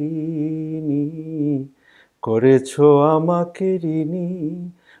আমাকে ঋণী, করেছো আমাকে ঋণী,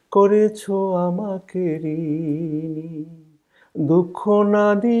 করেছো আমাকে ঋণী, দুঃখ না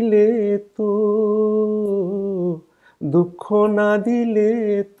দিলে তো, দুঃখ না দিলে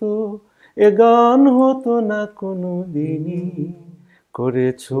তো এ গান হতো না কোনো দিনই,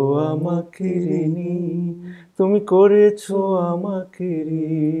 করেছো আমাকে ঋণী, তুমি করেছো আমাকে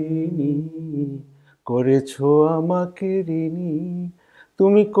ঋণী, করেছো আমাকে ঋণী,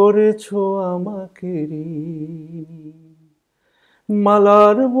 তুমি করেছো আমাকে ঋণী,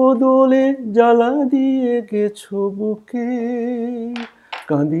 মালার বদলে জ্বালা দিয়ে গেছো বুকে,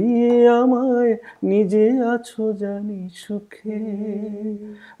 কাঁদিয়ে আমায় নিজে আছো জানি সুখে,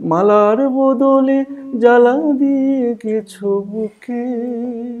 মালার বদলে জ্বালা দিয়ে গেছো বুকে,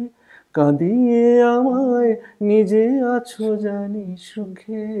 কাঁদিয়ে আমায় নিজে আছো জানি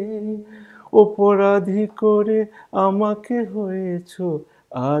সুখে, অপরাধী করে আমাকে হয়েছো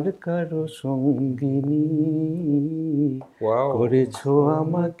আর কারো সঙ্গিনী, Wow. করেছো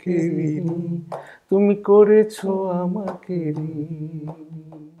আমাকে ঋণী, তুমি করেছো আমাকে ঋণী।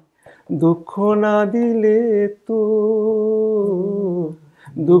 দুঃখ না দিলে তো,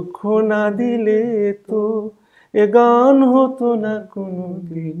 দুঃখ না দিলে তো এ গান হতো না কোনো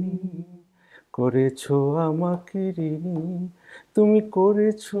দিনই। করেছো আমাকে ঋণী, তুমি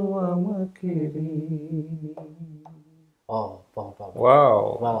করেছো আমাকে ঋণী। ও বাহ বাহ Wow.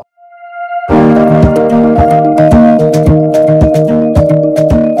 বাহ।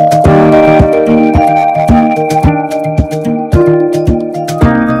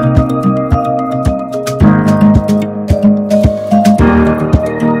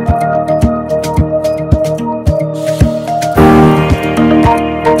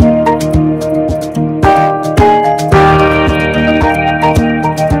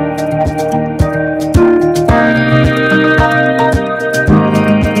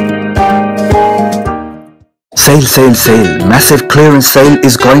 Sale, sale, sale. Massive clearance sale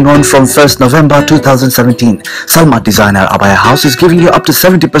is going on from 1st November 2017. Salma Designer Abaya House is giving you up to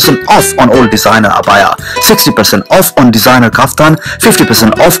 70% off on all designer abaya, 60% off on designer kaftan,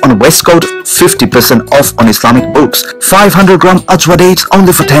 50% off on waistcoat, 50% off on Islamic books, 500 gram ajwa dates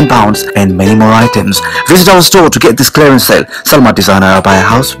only for £10, and many more items. Visit our store to get this clearance sale. Salma Designer Abaya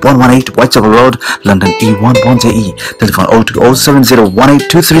House, 118 Whitechapel Road, London E11JE. Telephone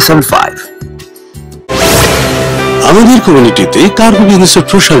 02070182375. আমাদের কমিউনিটিতে cargo বিজনেসের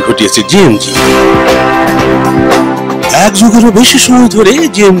প্রসার ঘটিয়েছে GMG. এক যুগেরও বেশি সময় ধরে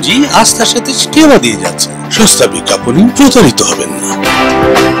GMG আস্থার সাথে সেবা দিয়ে যাচ্ছে। সস্তা বিজ্ঞাপনে প্রতারিত হবেন না।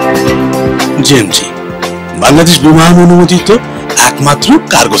 জিএমজি বাংলাদেশ বিমান অনুমোদিত একমাত্র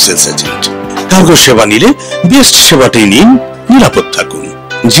কার্গো সেলস এজেন্ট। কার্গো সেবা নিলে বেস্ট সেবাটাই নিন, নিরাপদ থাকুন।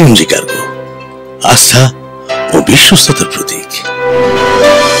 জিএমজি কার্গো, আস্থা ও বিশ্বস্ততার প্রতীক।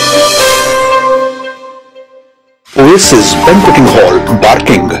 Oasis Banqueting Hall,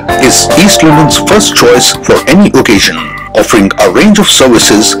 Barking, is East London's first choice for any occasion, offering a range of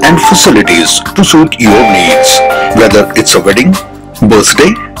services and facilities to suit your needs. Whether it's a wedding,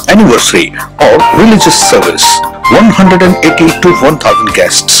 birthday, anniversary, or religious service, 180 to 1,000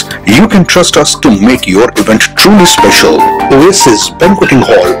 guests, you can trust us to make your event truly special. Oasis Banqueting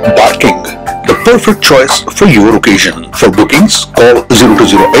Hall, Barking, the perfect choice for your occasion. For bookings, call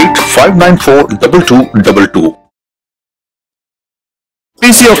 0208 594 2222.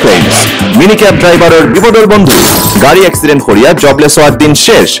 PCO claims মিনিক্যাব ড্রাইভারের বিপদের বন্ধু। গাড়ি accident করিয়া jobless হওয়ার দিন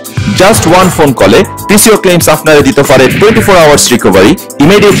শেষ। Just one phone কলে PCO claims আপনারা দিতে পারে 24 hours recovery,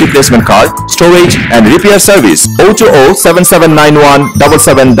 immediate replacement car, storage and repair service.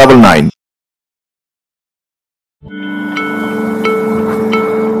 02077917799।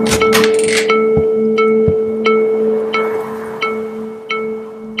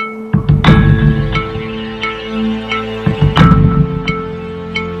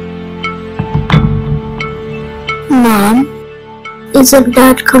 Mom, isn't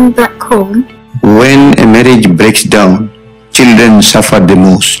Dad come back home? When a marriage breaks down, children suffer the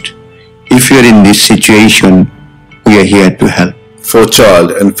most. If you are in this situation, we are here to help. For child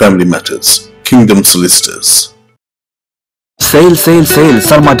and family matters, Kingdom Solicitors. Sale, sale, sale.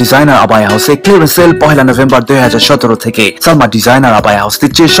 Salma Designer Abaya House A clearance sale 1 November 2017 থেকে। Salma Designer Abaya House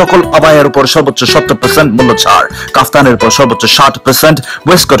দিচ্ছে সকল আবায়ার উপর সর্বোচ্চ 70% মূল্য ছাড়, কাফতানের উপর সর্বোচ্চ 60%,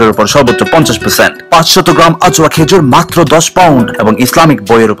 ওয়েস্টকোটের উপর সর্বোচ্চ 50%, 500 গ্রাম আজওয়া খেজুর মাত্র 10 পাউন্ড এবং ইসলামিক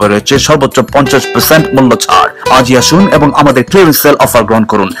বইয়ের উপর রয়েছে সর্বোচ্চ 50% মূল্য ছাড়। আজই আসুন এবং আমাদের ক্লিয়ারেন্স সেল অফার গ্রহণ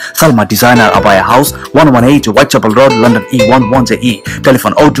করুন। Salma Designer Abaya House, 118 Whitechapel Road, London E11JE.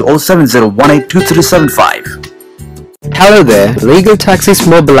 Telephone 02070182375. Hello there, Legal Taxi's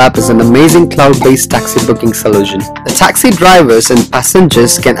mobile app is an amazing cloud-based taxi booking solution. The taxi drivers and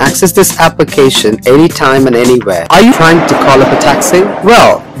passengers can access this application anytime and anywhere. Are you trying to call up a taxi?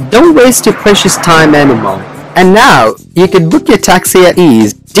 Well, don't waste your precious time anymore. And now, you can book your taxi at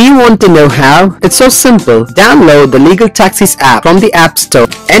ease. Do you want to know how? It's so simple. Download the Legal Taxis app from the App Store.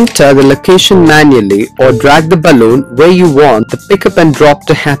 Enter the location manually or drag the balloon where you want the pickup and drop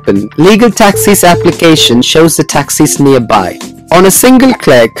to happen. Legal Taxis application shows the taxis nearby. On a single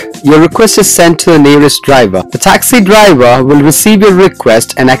click, your request is sent to the nearest driver. The taxi driver will receive your request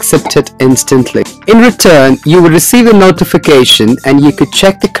and accept it instantly. In return, you will receive a notification and you could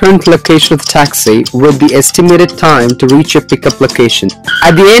check the current location of the taxi with the estimated time to reach your pickup location.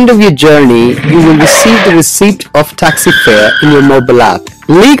 At the end of your journey, you will receive the receipt of taxi fare in your mobile app.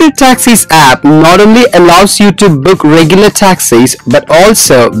 Legal Taxis app not only allows you to book regular taxis but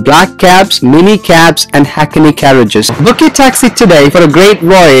also black cabs, mini cabs and hackney carriages. Book your taxi today for a great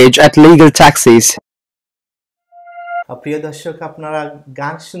voyage at Legal Taxis. প্রিয় দর্শক, আপনারা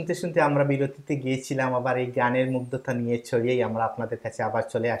গান শুনতে শুনতে আমরা বিরতিতে গিয়েছিলাম, আবার এই গানের মুগ্ধতা নিয়ে ছড়িয়েই আমরা আপনাদের কাছে আবার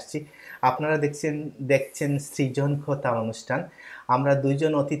চলে আসছি। আপনারা দেখছেন সৃজন কথা অনুষ্ঠান। আমরা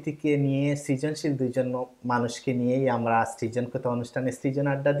দুইজন অতিথিকে নিয়ে, সৃজনশীল দুইজন মানুষকে নিয়েই আমরা সৃজন কথা অনুষ্ঠানে সৃজন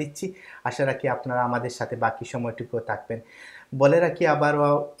আড্ডা দিচ্ছি। আশা রাখি আপনারা আমাদের সাথে বাকি সময়টুকু থাকবেন। বলে রাখি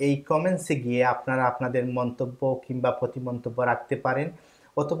আবারও, এই কমেন্টসে গিয়ে আপনারা আপনাদের মন্তব্য কিংবা প্রতিমন্তব্য রাখতে পারেন,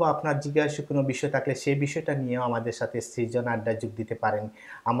 অথবা আপনার জিজ্ঞাসা কোনো বিষয় থাকলে সেই বিষয়টা নিয়েও আমাদের সাথে সৃজন আড্ডা যোগ দিতে পারেন।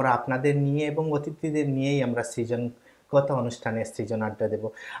 আমরা আপনাদের নিয়ে এবং অতিথিদের নিয়েই আমরা সৃজন কথা অনুষ্ঠানে সৃজন আড্ডা দেব।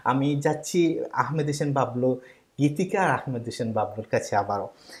 আমি যাচ্ছি আহমেদ হোসেন বাবলু, গীতিকার আহমেদ হোসেন বাবলুর কাছে আবারও।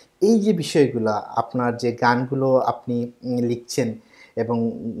 এই যে বিষয়গুলো, আপনার যে গানগুলো আপনি লিখছেন এবং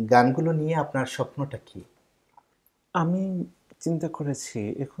গানগুলো নিয়ে আপনার স্বপ্নটা কি? আমি চিন্তা করেছি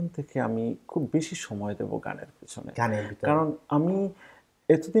এখন থেকে আমি খুব বেশি সময় দেব গানের পিছনে, গানের ভিতরে। কারণ আমি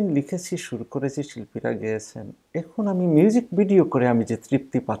এতদিন লিখেছি, শুরু করেছি, শিল্পীরা গেয়েছেন, এখন আমি মিউজিক ভিডিও করে আমি যে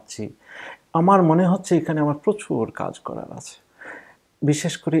তৃপ্তি পাচ্ছি, আমার মনে হচ্ছে এখানে আমার প্রচুর কাজ করার আছে।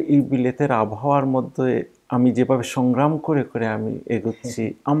 বিশেষ করে এই বিলেতের আবহাওয়ার মধ্যে আমি যেভাবে সংগ্রাম করে করে আমি এগোচ্ছি,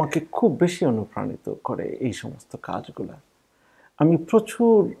 আমাকে খুব বেশি অনুপ্রাণিত করে এই সমস্ত কাজগুলো। আমি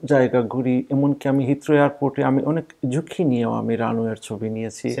প্রচুর জায়গা ঘুরি, এমনকি আমি হিথ্রো এয়ারপোর্টে আমি অনেক ঝুঁকি নিয়েও আমি রানওয়ের ছবি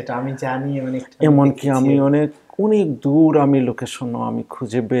নিয়েছি, সেটা আমি জানি। এমনকি আমি অনেক অনেক দূর আমি লোকেশনও আমি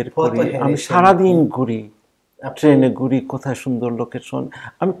খুঁজে বের করি। আমি সারাদিন ঘুরি, ট্রেনে ঘুরি, কোথায় সুন্দর লোকেশন,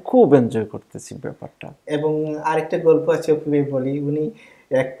 আমি খুব এনজয় করতেছি ব্যাপারটা। এবং আরেকটা গল্প আছে, ওপরে বলি। উনি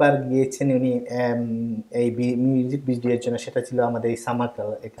একবার গিয়েছেন, উনি এই মিউজিক ভিডিওর জন্য, সেটা ছিল আমাদের এই সামারকাল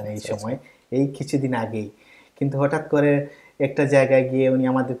এখানে এই সময়, এই কিছুদিন আগেই। কিন্তু হঠাৎ করে একটা জায়গায় গিয়ে উনি,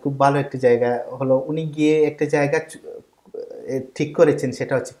 আমাদের খুব ভালো একটা জায়গা হলো, উনি গিয়ে একটা জায়গা ঠিক করেছেন,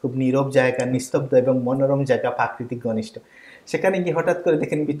 সেটা হচ্ছে খুব নীরব জায়গা, নিস্তব্ধ এবং মনোরম জায়গা, প্রাকৃতিক ঘনিষ্ঠ। সেখানে গিয়ে হঠাৎ করে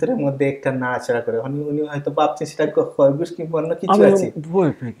দেখেন ভিতরের মধ্যে একটা নাড়াচাড়া করে, উনি হয়তো ভাবছেন সেটা খরগোশ কিংবা অন্য কিছু আছে।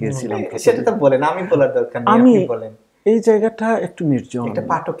 ভয় পেয়ে গিয়েছিলাম। সেটা তো বলেন, আমি বলার দরকার নেই, আপনি বলেন। এই জায়গাটা একটু নির্জন, একটা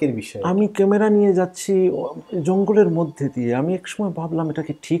পাঠকের বিষয়। আমি ক্যামেরা নিয়ে যাচ্ছি জঙ্গলের মধ্যে দিয়ে, আমি একসময় ভাবলাম এটা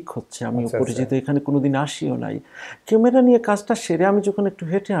কি ঠিক হচ্ছে, আমি পরিচিত, এখানে কোনোদিন আসিও নাই। ক্যামেরা নিয়ে কাজটা সেরে আমি যখন একটু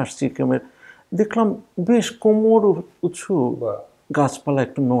হেঁটে আসছি, ক্যামেরা দেখলাম বেশ কোমর উঁচু গাছপালা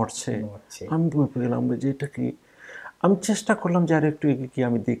একটু নড়ছে। আমি ভয় পেয়ে গেলাম যে এটা কি। আমি চেষ্টা করলাম যে আর একটু এগিয়ে গিয়ে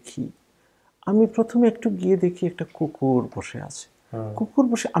আমি দেখি। আমি প্রথমে একটু গিয়ে দেখি একটা কুকুর বসে আছে, কুকুর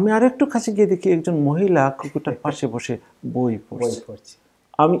বসে, আমি আর একটু কাছে গিয়ে দেখি একজন মহিলা কুকুরটার পাশে বসে বই পড়ছে।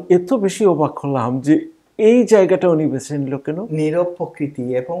 আমি এত বেশি অবাক হলাম যে এই জায়গাটা উনি বেছে নিল কেন, নীরব প্রকৃতি।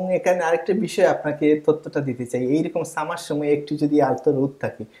 এবং এখানে আরেকটা বিষয় আপনাকে তথ্যটা দিতে চাই, এইরকম সামার সময় একটু যদি আলতো রোদ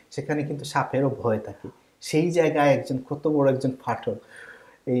থাকে, সেখানে কিন্তু সাপেরও ভয় থাকে। সেই জায়গায় একজন কত বড় একজন ফাটল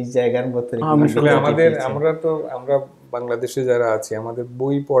এই জায়গার মধ্যে। আমরা বাংলাদেশে যারা আছি, আমাদের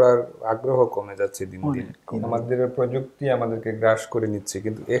বই পড়ার আগ্রহ কমে যাচ্ছে দিন দিন। আমাদের প্রযুক্তি আমাদেরকে গ্রাস করে নিচ্ছে,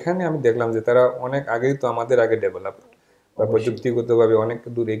 কিন্তু এখানে আমি দেখলাম যে তারা অনেক আগেই তো আমাদের আগে ডেভেলপ বা প্রযুক্তিগতভাবে অনেক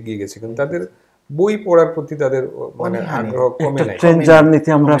দূর এগিয়ে গেছে, কিন্তু তাদের বই পড়ার প্রতি তাদের মানে আগ্রহ কমে নাই। ট্রেন জার্নিতে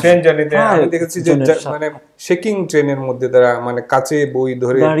আমি দেখেছি যে মানে শেকিং ট্রেনের মধ্যে তারা মানে কাছে বই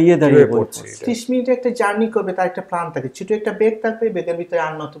ধরে দাঁড়িয়ে দাঁড়িয়ে পড়ছে। 30 মিনিটে একটা জার্নি করবে, তার একটা প্ল্যান থাকে, ছোট একটা ব্যাগ থাকবে, ব্যাগের ভিতরে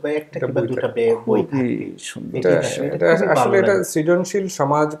আর নতুবা একটা কিংবা দুটো বই থাকবে। আসলে এটা সৃজনশীল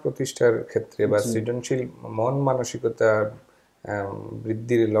সমাজ প্রতিষ্ঠার ক্ষেত্রে বা সৃজনশীল মন মানসিকতা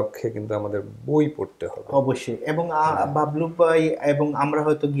বৃদ্ধির লক্ষ্যে কিন্তু আমাদের বই পড়তে হবে অবশ্যই। এবং বাবলু ভাই এবং আমরা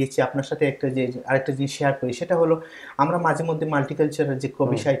হয়তো গিয়েছি আপনার সাথে আরেকটা জিনিস শেয়ার করি, সেটা হলো আমরা মাঝে মধ্যে মাল্টিকালচারাল যে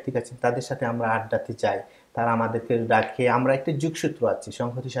কবি সাহিত্যিক আছেন তাদের সাথে আমরা আড্ডাতে যাই, তারা আমাদেরকে ডাকে, আমরা একটা যুগসূত্র আছে,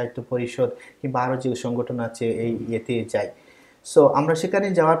 সংহতি সাহিত্য পরিষদ কিংবা আরও যে সংগঠন আছে এই ইয়েতে যাই। সো আমরা সেখানে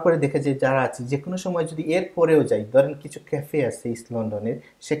যাওয়ার পরে দেখে যে যারা আছে, যে কোনো সময় যদি এর পরেও যাই, ধরেন কিছু ক্যাফে আছে ইস্ট লন্ডনের,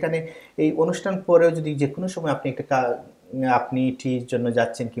 সেখানে এই অনুষ্ঠান পরেও যদি যে কোনো সময় আপনি টির জন্য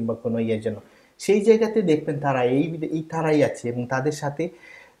যাচ্ছেন কিংবা কোনো ইয়ের জন্য, সেই জায়গাতে দেখবেন তারা এই তারাই আছে এবং তাদের সাথে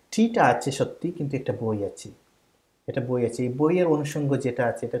টিটা আছে সত্যি, কিন্তু একটা বই আছে, এই বইয়ের অনুষঙ্গ যেটা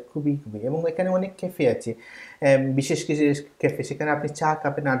আছে এটা খুবই এবং এখানে অনেক ক্যাফে আছে, বিশেষ কিছু ক্যাফে, সেখানে আপনি চা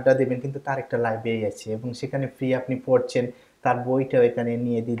খাবেন, আড্ডা দেবেন, কিন্তু তার একটা লাইব্রেরি আছে এবং সেখানে ফ্রি আপনি পড়ছেন, তার বইটাও এখানে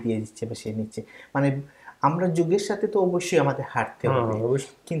নিয়ে দিয়ে দিচ্ছে বা সে নিচ্ছে। মানে আমরা যুগের সাথে তো অবশ্যই আমাদের হাঁটতে হবে,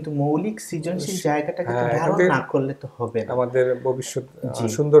 কিন্তু মৌলিক সৃজনশীল জায়গাটাকে ধারণ না করলে তো হবে না, আমাদের ভবিষ্যৎ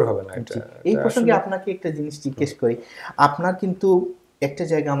সুন্দর হবে না। এই প্রসঙ্গে আপনাকে একটা জিনিস জিজ্ঞেস করি, আপনার কিন্তু একটা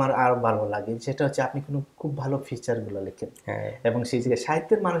জায়গা আমার আরো ভালো লাগে, যেটা হচ্ছে আপনি কোনো খুব ভালো ফিচারগুলো লেখেন এবং সেই জায়গায়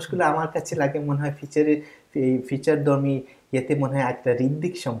সাহিত্যের মানুষগুলো আমার কাছে লাগে মনে হয় ফিচার ধর্মী এতে মনে হয় একটা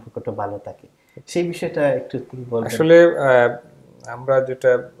হৃদ্যিক সম্পর্কটা ভালো থাকে, সেই বিষয়টা একটু বলবেন? আসলে আমরা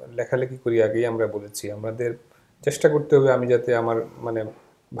যেটা লেখালেখি করি আগেই আমরা বলেছি, আমাদের চেষ্টা করতে হবে আমি যাতে আমার মানে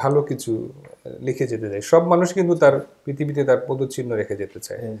ভালো কিছু লিখে যেতে চায়। সব মানুষ কিন্তু তার পৃথিবীতে তার পদচিহ্ন রেখে যেতে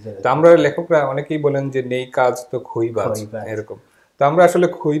চায়। তো আমরা লেখকরা অনেকেই বলেন যে নেই কাজ তো খইবাজ, এরকম। তো আমরা আসলে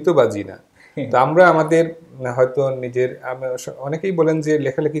খই তো বাজি না। তো আমরা আমাদের হয়তো নিজের, অনেকেই বলেন যে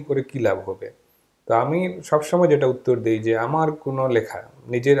লেখালেখি করে কি লাভ হবে। তো আমি সবসময় যেটা উত্তর দিই যে আমার কোনো লেখা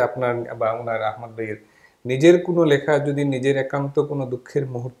নিজের, আপনার বা ওনার আহমদ ভাইয়ের নিজের কোনো লেখা যদি নিজের একান্ত কোনো দুঃখের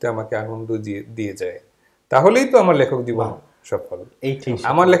মুহূর্তে আমাকে আনন্দ দিয়ে যায়, তাহলেই তো আমার লেখক জীবন সফল।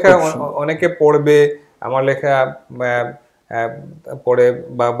 আমার লেখা অনেকে পড়বে, আমার লেখা পড়ে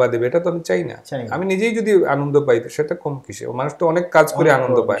বা দেবে, এটা তো আমি চাই না। আমি নিজেই যদি আনন্দ পাই সেটা কম কিসে। মানুষ তো অনেক কাজ করে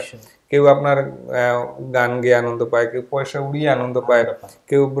আনন্দ পায়। কেউ আপনার গান গেয়ে আনন্দ পায়, কেউ পয়সা উড়িয়ে আনন্দ পায়,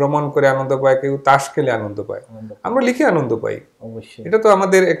 কেউ ভ্রমণ করে আনন্দ পায়, কেউ তাস খেলে আনন্দ পায়, আমরা লিখে আনন্দ পাই। এটা তো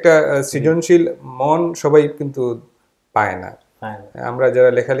আমাদের একটা সৃজনশীল মন সবাই কিন্তু পায় না। আমরা যারা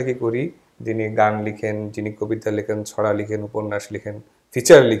লেখালেখি করি, যিনি গান লিখেন, যিনি কবিতা লিখেন, ছড়া লিখেন, উপন্যাস লিখেন,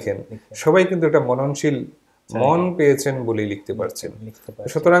 ফিচার লিখেন, সবাই কিন্তু একটা মননশীল মন পেয়েছেন বলেই লিখতে পারছেন।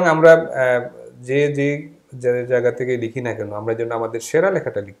 সুতরাং আমরা যে জায়গা থেকে লিখি না কেন, আমরা যেন আমাদের সেরা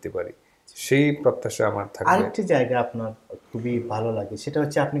লেখাটা লিখতে পারি, সেই প্রত্যাশা আমার থাকে। আরেকটি জায়গা আপনার খুবই ভালো লাগে, সেটা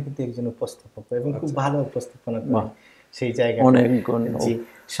হচ্ছে আপনি কিন্তু একজন উপস্থাপক এবং খুব ভালো উপস্থাপনা করেন। সেই জায়গায় জি,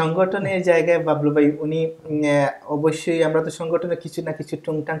 সংগঠনের জায়গায় বাবলু ভাই উনি অবশ্যই, আমরা তো সংগঠনে কিছু না কিছু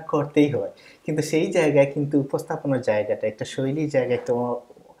টুংটাং করতেই হয়, কিন্তু সেই জায়গায় কিন্তু উপস্থাপনার জায়গাটা একটা শৈলীর জায়গা,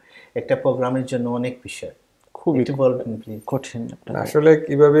 একটা প্রোগ্রামের জন্য অনেক বিষয় খুবই কঠিন। আসলে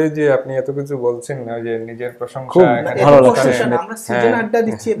কিভাবে যে আপনি এত কিছু বলছেন না, যে নিজের প্রশংসা, আমরা সৃজন আড্ডা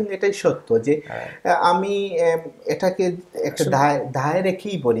দিচ্ছি এবং এটাই সত্য যে আমি এটাকে একটা দায়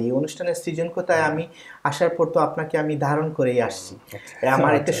রেখেই বলি, অনুষ্ঠানের সৃজন কোথায় আমি আসার পর তো আপনাকে আমি ধারণ করেই আসছি।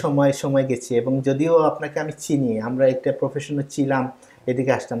 আমার একটা সময় গেছে এবং যদিও আপনাকে আমি চিনি, আমরা একটা প্রফেশনাল ছিলাম,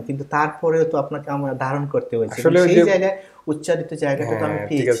 এদিকে আসতাম, কিন্তু তারপরেও তো আপনাকে আমার ধারণ করতে হয়েছে। সেই জায়গায় উচ্চারিত জায়গাটা তো আমি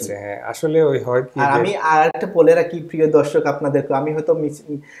পেয়েছি। আসলে ওই হয় কি, আর আমি আরেকটা বলে রাখি প্রিয় দর্শক আপনাদেরকে, আমি হয়তো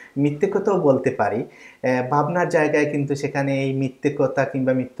মিথ্যে কথাও বলতে পারি, ভাবনার জায়গায় কিন্তু সেখানে এই মিথ্যে কথা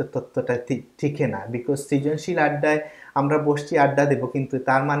কিংবা মিথ্যে তত্ত্বটা ঠিকই না। বিকজ সৃজনশীল আড্ডায় আমরা বসছি, আড্ডা দেবো, কিন্তু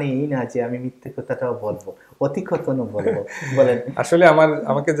তার মানে এই না যে আমি মিথ্যে কথাটাও বলবো, অতিকথনও বলবো। বলেন। আসলে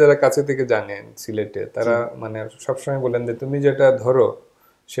আমাকে যারা কাছে থেকে জানেন সিলেটে, তারা মানে সবসময় বলেন যে তুমি যেটা ধরো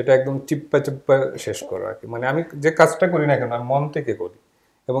সেটা একদম চিপ্পা শেষ করো আর কি। মানে আমি যে কাজটা করি না কেন, আমি মন থেকে করি,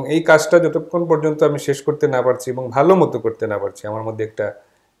 এবং এই কাজটা যতক্ষণ পর্যন্ত আমি শেষ করতে না পারছি এবং ভালো মতো করতে না পারছি, আমার মধ্যে একটা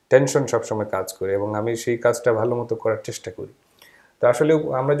টেনশন সবসময় কাজ করে, এবং আমি সেই কাজটা ভালো মতো করার চেষ্টা করি। তো আসলে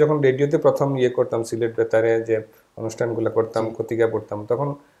আমরা যখন রেডিওতে প্রথম করতাম, সিলেট বেতারে যে অনুষ্ঠানগুলো করতাম, পত্রিকা পড়তাম, তখন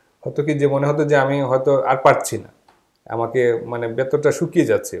হতো কি যে মনে হতো যে আমি হয়তো আর পারছি না, আমাকে মানে বেতনটা শুকিয়ে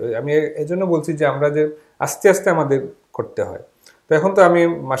যাচ্ছে। আমি এই জন্য বলছি যে আমরা যে আস্তে আস্তে আমাদের করতে হয়। তো এখন তো আমি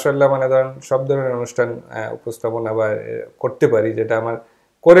মাশাআল্লাহ মানে ধরেন সব ধরনের অনুষ্ঠান উপস্থাপনা বা করতে পারি, যেটা আমার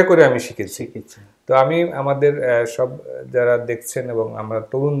করে আমি শিখেছি। তো আমি আমাদের সব যারা দেখছেন এবং আমরা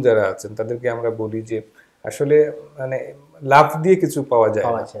তরুণ যারা আছেন, তাদেরকে আমরা বলি যে আসলে মানে লাভ দিয়ে কিছু পাওয়া যায়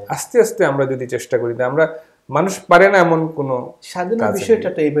না। আস্তে আস্তে আমরা যদি চেষ্টা করি, না আমরা মানুষ পারে না এমন কোনো সাধারণ বিষয়টা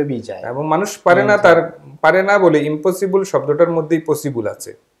তো এইভাবেই যায়, এবং মানুষ পারে না, তার পারে না বলে ইম্পসিবল শব্দটার মধ্যেই পসিবল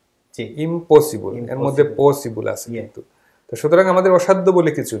আছে, ইম্পসিবল এর মধ্যে পসিবল আছে কিন্তু। তো সুতরাং আমাদের অসাধ্য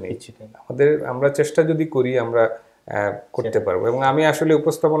বলে কিছু নেই, আমরা চেষ্টা যদি করি আমরা করতে পারবো। এবং আমি আসলে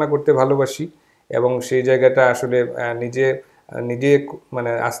উপস্থাপনা করতে ভালোবাসি, এবং সেই জায়গাটা আসলে নিজে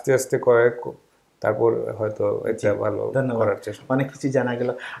মানে আস্তে আস্তে করে, তারপর হয়তো এটা ভালো করার চেষ্টা। অনেক কিছু জানা গেল।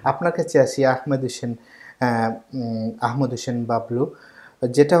 আপনার কাছে আসি আহমদ হোসেন বাবলু,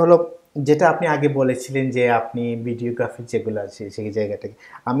 যেটা আপনি আগে বলেছিলেন যে আপনি ভিডিওগ্রাফি যেগুলো আছে সেই জায়গাটাকে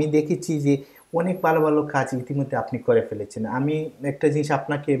আমি দেখেছি যে অনেক ভালো ভালো কাজ ইতিমধ্যে আপনি করে ফেলেছেন। আমি একটা জিনিস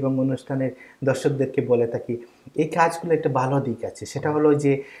আপনাকে এবং অনুষ্ঠানের দর্শকদেরকে বলে থাকি, এই কাজগুলো একটা ভালো দিক আছে, সেটা হলো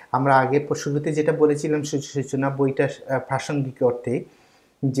যে আমরা আগে শুরুতে যেটা বলেছিলাম সূচনা বইটা প্রাসঙ্গিক অর্থে,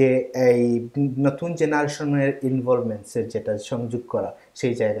 যে এই নতুন জেনারেশনের ইনভলভমেন্টসের যেটা সংযোগ করা,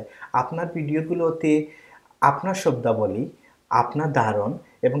 সেই জায়গায় আপনার ভিডিওগুলোতে আপনার শব্দাবলী, আপনার ধারণ,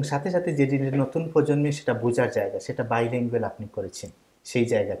 এবং সাথে সাথে যে নতুন প্রজন্মে সেটা বোঝার জায়গা, সেটা বাইলিঙ্গুয়াল আপনি করেছেন সেই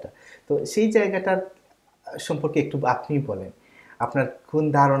জায়গাটা। তো সেই জায়গাটার সম্পর্কে একটু আপনি বলেন, আপনার কোন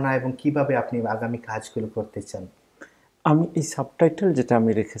ধারণা এবং কিভাবে আপনি আগামী কাজগুলো করতে চান। আমি এই সাবটাইটেল যেটা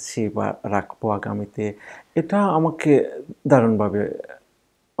আমি রেখেছি বা রাখবো আগামীতে, এটা আমাকে দারুণভাবে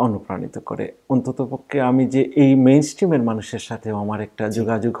অনুপ্রাণিত করে। অন্ততপক্ষে আমি যে এই মেইন স্ট্রিমের মানুষের সাথেও আমার একটা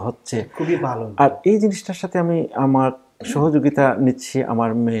যোগাযোগ হচ্ছে, খুবই ভালো। আর এই জিনিসটার সাথে আমি আমার সহযোগিতা নিচ্ছি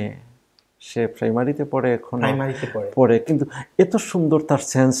আমার মেয়ে সে প্রাইমারিতে পড়ে, এখন প্রাইমারিতে পড়ে। পড়ে, কিন্তু এত সুন্দর তার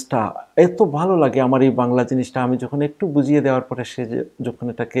সেন্সটা, এত ভালো লাগে আমার এই বাংলা জিনিসটা। আমি যখন একটু বুঝিয়ে দেওয়ার পরে সে যখন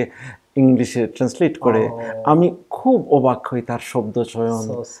এটাকে ইংলিশে ট্রান্সলেট করে, আমি খুব অবাক হই তার শব্দ চয়ন।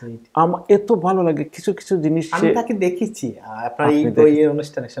 So sweet. আমার এত ভালো লাগে কিছু কিছু জিনিস। আমি তাকে দেখেছি আপনার এই বইয়ের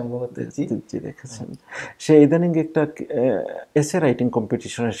অনুষ্ঠানে সম্ভবত। জি, দেখেছেন। সে ইদানিং একটা এসে রাইটিং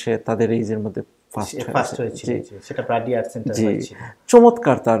কম্পিটিশনে সে তাদের এইজের মধ্যে ফার্স্ট হয়েছিল, সেটা ব্রাডি আর্ট সেন্টার হয়েছিল।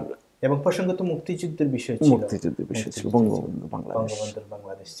 চমৎকার তার, এবং প্রসঙ্গত মুক্তিযুদ্ধের বিষয় ছিল, মুক্তিযুদ্ধের বিষয় ছিল, বঙ্গবন্ধুর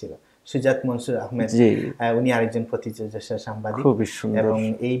বাংলাদেশ ছিল। সুজাত মনসুর আহমেদ উনি আরেকজন প্রতিযোগিতা সাংবাদিক, খুবই সুন্দর, এবং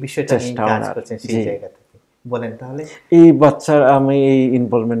এই বিষয়টা নিয়ে কাজ করছেন সেই জায়গা থেকে। বলেন তাহলে। এই বাচ্চার আমি এই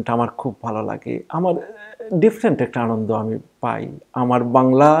ইনভলভমেন্ট আমার খুব ভালো লাগে। আমার ডিফারেন্ট একটা আনন্দ আমি পাই আমার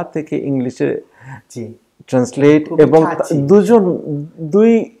বাংলা থেকে ইংলিশে ট্রান্সলেট, এবং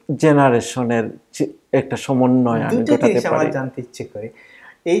দুই জেনারেশনের একটা সমন্বয় আমি ঘটাতে পারি। আমার জানতে ইচ্ছে করে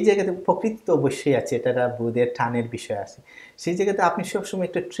এই জায়গাতে প্রকৃতি তো অবশ্যই আছে, এটা বুধের টানের বিষয় আছে, সেই জায়গাতে আপনি সবসময়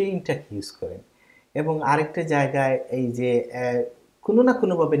একটা ট্রেনটাকে ইউজ করেন, এবং আরেকটা জায়গায় এই যে কোনো না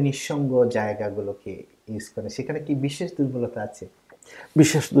কোনোভাবে নিঃসঙ্গ জায়গাগুলোকে ইউজ করেন, সেখানে কি বিশেষ দুর্বলতা আছে?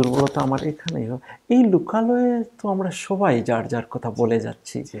 বিশেষ দুর্বলতা আমার এখানেই, এই লোকালয়ে তো আমরা সবাই যার যার কথা বলে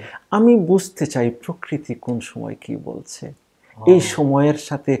যাচ্ছি। আমি বুঝতে চাই প্রকৃতি কোন সময় কি বলছে, এই সময়ের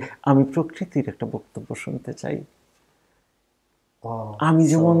সাথে আমি প্রকৃতির একটা বক্তব্য শুনতে চাই। আমি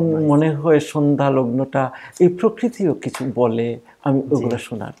যেমন মনে হয় সন্ধ্যা লগ্নটা, এই প্রকৃতিও কিছু বলে, আমি ওগুলো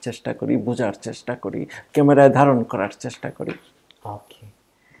শোনার চেষ্টা করি, বোঝার চেষ্টা করি, ক্যামেরায় ধারণ করার চেষ্টা করি। ওকে,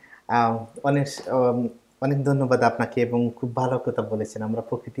 অনেক অনেক ধন্যবাদ আপনাকে, এবং খুব ভালো কথা বলেছেন। আমরা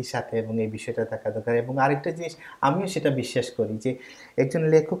প্রকৃতির সাথে এবং এই বিষয়টা থাকা দরকার। এবং আরেকটা জিনিস আমিও সেটা বিশ্বাস করি যে একজন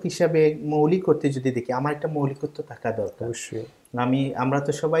লেখক হিসাবে মৌলিকত্বে যদি দেখি, আমার একটা মৌলিকত্ব থাকা দরকার। আমরা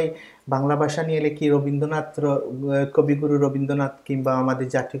তো সবাই বাংলা ভাষা নিয়ে লিখি, রবীন্দ্রনাথ, কবিগুরু রবীন্দ্রনাথ কিংবা আমাদের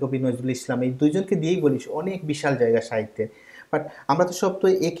জাতীয় কবি নজরুল ইসলাম, এই দুইজনকে দিয়েই বলিস অনেক বিশাল জায়গা সাহিত্যের। বাট আমরা তো সব তো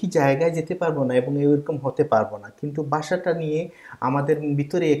একই জায়গায় যেতে পারবো না এবং এরকম হতে পারবো না, কিন্তু ভাষাটা নিয়ে আমাদের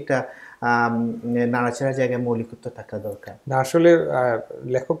ভিতরে একটা নাড়াচাড়া জায়গায় মৌলিকত্ব থাকা দরকার। না, আসলে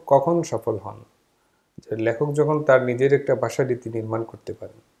লেখক কখন সফল হন? লেখক যখন তার নিজের একটা ভাষা রীতি নির্মাণ করতে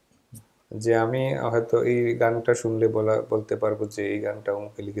পারেন, যে আমি হয়তো এই গানটা শুনলে বলতে পারবো যে এই গানটা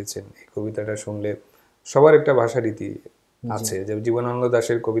অমুকে লিখেছেন, এই কবিতাটা শুনলে সবার একটা ভাষা রীতি আছে। যে জীবনানন্দ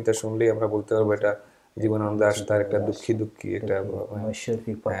দাশের কবিতা শুনলেই আমরা বলতে পারবো এটা জীবনানন্দ দাশ, তার একটা দুঃখী একটা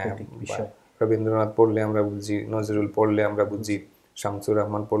রবীন্দ্রনাথ পড়লে আমরা বুঝি, নজরুল পড়লে আমরা বুঝি, শামসুর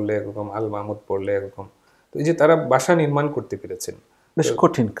রহমান পড়লে একরকম, আল মাহমুদ পড়লে একরকম। তো এই যে তারা ভাষা নির্মাণ করতে পেরেছেন, বেশ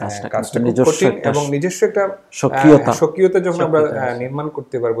কঠিন কাজটা, কঠিন, এবং নিজস্ব একটা স্বকীয়তা যখন আমরা নির্মাণ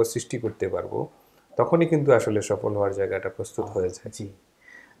করতে পারবো, সৃষ্টি করতে পারবো, তখনই কিন্তু আসলে সফল হওয়ার জায়গাটা প্রস্তুত হয়ে যায়। জি,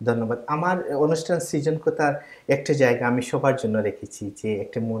 ধন্যবাদ। আমার অনুষ্ঠান সৃজন কথার একটা জায়গা আমি সবার জন্য রেখেছি, যে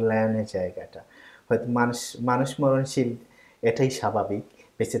একটা মূল্যায়নের জায়গাটা। হয়তো মানুষ মরণশীল, এটাই স্বাভাবিক,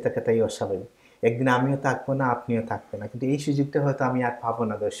 বেঁচে থাকাটাই অস্বাভাবিক। একদিন আমিও থাকবো না, আপনিও থাকবো না, কিন্তু এই সুযোগটা হয়তো আমি আর পাবো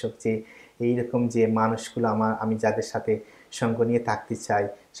না দর্শক, যে এইরকম যে মানুষগুলো আমি যাদের সাথে সঙ্গ নিয়ে থাকতে চাই,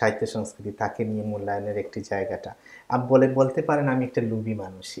 সাহিত্য সংস্কৃতি, তাকে নিয়ে মূল্যায়নের একটি জায়গাটা বলতে পারেন আমি একটা লুবি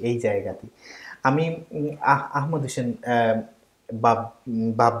মানুষ। এই জায়গাতে আমি আহমদ হোসেন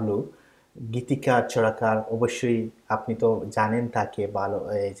বাবলু, গীতিকার, চড়াকার, অবশ্যই আপনি তো জানেন তাকে ভালো,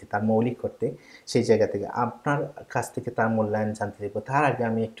 এই যে তার মৌলিক করতে, সেই জায়গা থেকে আপনার কাছ থেকে তার মূল্যায়ন জানতে চাইব। তার আগে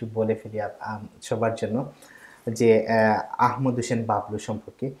আমি একটু বলে ফেলি সবার জন্য যে আহমদ হোসেন বাবলু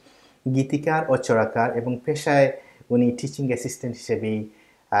সম্পর্কে। গীতিকার ও চড়াকার, এবং পেশায় উনি টিচিং অ্যাসিস্ট্যান্ট হিসেবেই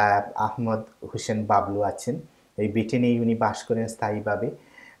আহমদ হোসেন বাবলু আছেন। এই ব্রিটেনেই উনি বাস করেন স্থায়ীভাবে।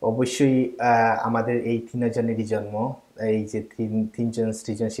 অবশ্যই আমাদের এই তিনজনেরই জন্ম, এই যে তিনজন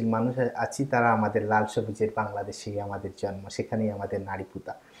সৃজনশীল মানুষ আছি, তারা আমাদের লাল সবুজের বাংলাদেশেই আমাদের জন্ম, সেখানেই আমাদের নারী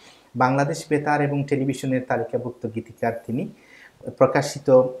পুতা। বাংলাদেশ বেতার এবং টেলিভিশনের তালিকাভুক্ত গীতিকার তিনি। প্রকাশিত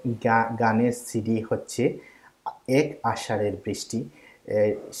গানের সিডি হচ্ছে এক আষাঢ়ের বৃষ্টি,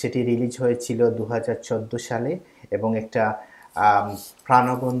 সেটি রিলিজ হয়েছিল 2014 সালে, এবং একটা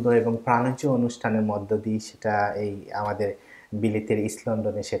প্রাণবন্ধ এবং প্রাণজ অনুষ্ঠানের মধ্য দিয়ে সেটা এই আমাদের বিলেতের ইস্ট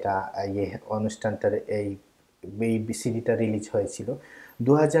লন্ডনে সেটা অনুষ্ঠানটার এই সিডিটা রিলিজ হয়েছিল।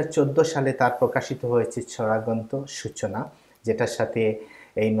 2014 সালে তার প্রকাশিত হয়েছে ছড়াগ্রন্থ সূচনা, যেটার সাথে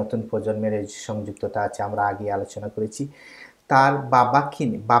এই নতুন প্রজন্মের সংযুক্ততা আছে, আমরা আগে আলোচনা করেছি। তার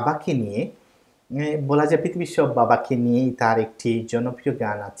বাবাকে নিয়ে বলা যায়, পৃথিবীর সব বাবাকে নিয়েই তার একটি জনপ্রিয়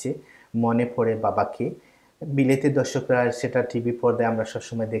গান আছে, মনে পড়ে বাবাকে। বিলেতের দর্শকরা সেটা টিভি পর্দায় আমরা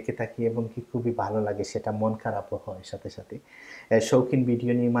সবসময় দেখে থাকি, এবং কি খুবই ভালো লাগে, সেটা মন খারাপও হয় সাথে সাথে। শৌখিন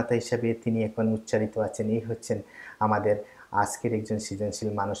ভিডিও নির্মাতা হিসাবে তিনি এখন উচ্চারিত আছেন। এই হচ্ছেন আমাদের আজকের একজন সৃজনশীল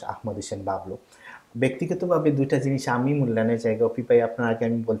মানুষ আহমদ হোসেন বাবলু। ব্যক্তিগতভাবে দুইটা জিনিস আমি মূল্যায়নের জায়গা অপি ভাই আপনার আগে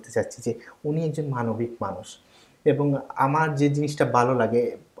আমি বলতে চাচ্ছি যে উনি একজন মানবিক মানুষ, এবং আমার যে জিনিসটা ভালো লাগে,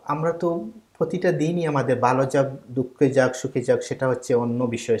 আমরা তো প্রতিটা দিনই আমাদের ভালো যাক, দুঃখে যাক, সুখে যাক, সেটা হচ্ছে অন্য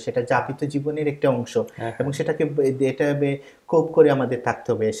বিষয়, সেটা যাপিত জীবনের একটা অংশ, এবং সেটাকে এটা কোপ করে আমাদের থাকতে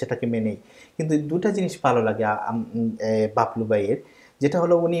হবে, সেটাকে মেনেই। কিন্তু দুটা জিনিস ভালো লাগে বাবলু ভাইয়ের, যেটা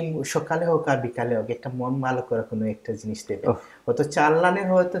হলো উনি সকালে হোক আর বিকালে হোক একটা মন ভালো করে কোনো একটা জিনিস দেবেন, হয়তো 4 লাইনের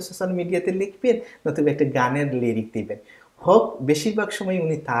হয়তো সোশ্যাল মিডিয়াতে লিখবেন, নতুবা একটা গানের লিরিক দিবেন হোক, বেশিরভাগ সময়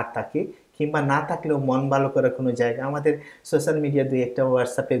উনি তাকে কিংবা না থাকলেও মন ভালো করে কোনো জায়গা, আমাদের সোশ্যাল মিডিয়া 2-1টা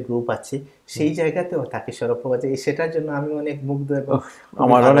হোয়াটসঅ্যাপের গ্রুপ আছে, সেই জায়গাতেও তাকে সরব যায়, সেটার জন্য আমি অনেক মুগ্ধ এবং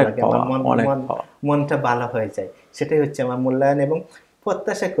আমার অনেক মনটা ভালো হয়ে যায়। সেটাই হচ্ছে আমার মূল্যায়ন, এবং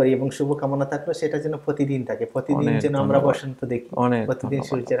প্রত্যাশা করি এবং শুভকামনা থাকলো সেটা যেন প্রতিদিন থাকে, প্রতিদিন যেন আমরা বসন্ত দেখি, প্রতিদিন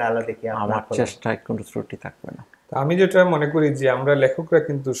সূর্যের আলো দেখি, আমার চেষ্টায় কোনো ত্রুটি থাকবে না। আমি যেটা মনে করি যে আমরা লেখকরা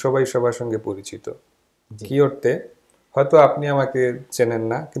কিন্তু সবাই সবার সঙ্গে পরিচিত। কি অর্থে? হয়তো আপনি আমাকে চেনেন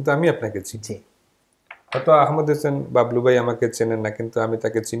না, কিন্তু আমি আপনাকে চিনি। হয়তো আহমদ হোসেন বাবলু ভাই আমাকে চেনেন না, কিন্তু আমি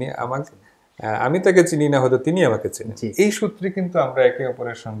তাকে চিনি। আমি তাকে চিনি না, হয়তো তিনি আমাকে চেনেন। এই সূত্রে কিন্তু আমরা একে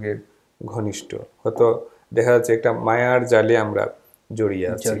অপরের সঙ্গে ঘনিষ্ঠ, হয়তো দেখা যাচ্ছে একটা মায়ার জালে আমরা জড়িয়ে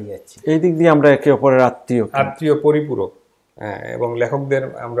আছি। এই দিক দিয়ে আমরা একে অপরের আত্মীয় পরিপূরক। এবং লেখকদের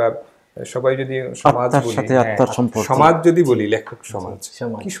আমরা সবাই যদি সমাজ বলি, সমাজ যদি বলি, লেখক সমাজ,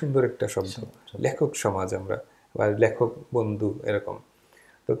 কি সুন্দর একটা শব্দ, লেখক সমাজ আমরা, বা লেখক বন্ধু, এরকম।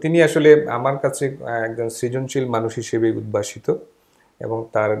 তো তিনি আসলে আমার কাছে একজন সৃজনশীল মানুষ হিসেবে উদ্ভাসিত, এবং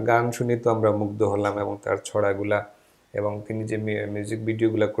তার গান শুনে তো আমরা মুগ্ধ হলাম, এবং তার ছড়াগুলা, এবং তিনি যে মিউজিক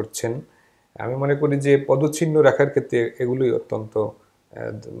ভিডিওগুলা করছেন, আমি মনে করি যে পদচিহ্ন রাখার ক্ষেত্রে এগুলোই অত্যন্ত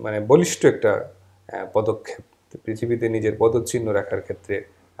মানে বলিষ্ঠ একটা পদক্ষেপ পৃথিবীতে নিজের পদচিহ্ন রাখার ক্ষেত্রে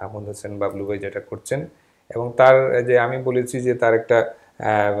আহমদ হোসেন বাবলু ভাই যেটা করছেন। এবং তার যে আমি বলেছি যে তার একটা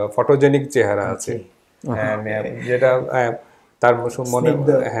ফটোজেনিক চেহারা আছে, যেটা তার মনে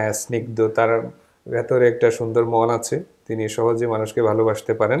স্নিগ্ধ, তার ভেতরে একটা সুন্দর মন আছে, তিনি সহজে মানুষকে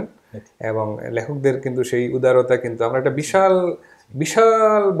ভালোবাসতে পারেন। এবং লেখকদের কিন্তু সেই উদারতা কিন্তু আমরা একটা বিশাল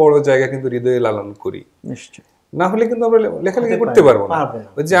বিশাল বড় জায়গা কিন্তু হৃদয়ে লালন করি, নিশ্চয়। না হলে কিন্তু আমরা লেখালেখি করতে পারবো না।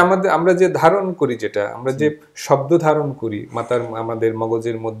 ওই যে আমরা যে ধারণ করি, যেটা আমরা যে শব্দ ধারণ করি আমাদের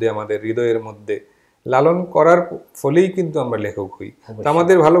মগজের মধ্যে, আমাদের হৃদয়ের মধ্যে লালন করার ফলেই কিন্তু আমরা লেখক হই। তো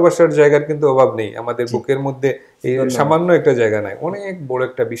আমাদের ভালোবাসার জায়গার কিন্তু অভাব নেই, আমাদের বুকের মধ্যে এই সামান্য একটা জায়গা নাই, অনেক বড়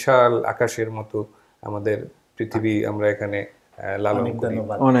একটা বিশাল আকাশের মতো আমাদের পৃথিবী আমরা এখানে লালন করি।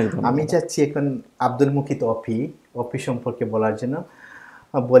 আমি চাচ্ছি এখন আব্দুল মুকিত অপি সম্পর্কে বলার জন্য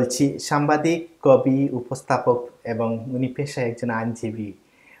বলছি। সাংবাদিক, কবি, উপস্থাপক, এবং উনি পেশায় একজন আইনজীবী।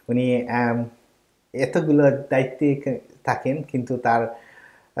 উনি এতগুলো দায়িত্বে থাকেন, কিন্তু তার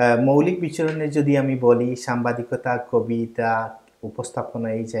মৌলিক বিচরণে যদি আমি বলি, সাংবাদিকতা, কবিতা, উপস্থাপনা,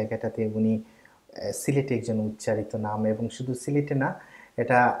 এই জায়গাটাতে উনি সিলেটে একজন উচ্চারিত নাম, এবং শুধু সিলেটে না,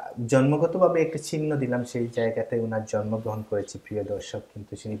 এটা জন্মগতভাবে একটা চিহ্ন দিলাম, সেই জায়গাতে ওনার জন্মগ্রহণ করেছি প্রিয় দর্শক,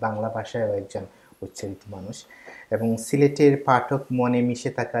 কিন্তু তিনি বাংলা ভাষায়ও একজন উচ্চারিত মানুষ। এবং সিলেটের পাঠক মনে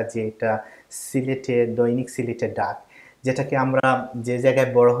মিশে থাকা যে এটা সিলেটের দৈনিক সিলেটের ডাক, যেটাকে আমরা যে জায়গায়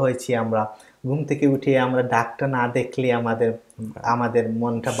বড় হয়েছি, আমরা ঘুম থেকে উঠে আমরা ডাকটা না দেখলে আমাদের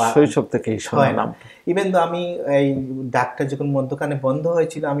মনটা শৈশব থেকেই হয় না। ইভেন তো আমি এই ডাকটা যখন মধ্যখানে বন্ধ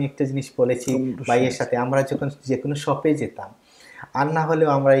হয়েছিল, আমি একটা জিনিস বলেছি ভাইয়ের সাথে, আমরা যখন যে কোনো শপে যেতাম, আর না হলেও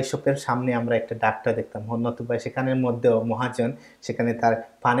আমরা এই শপের সামনে আমরা একটা ডাকটা দেখতাম, নতুবা সেখানের মধ্যেও মহাজন সেখানে তার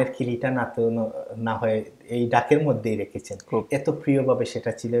পানের খিলিটা না হয়ে এই ডাকের মধ্যেই রেখেছেন, এত প্রিয়ভাবে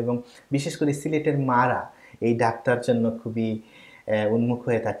সেটা ছিল। এবং বিশেষ করে সিলেটের মারা এই ডাকটার জন্য খুবই উন্মুখ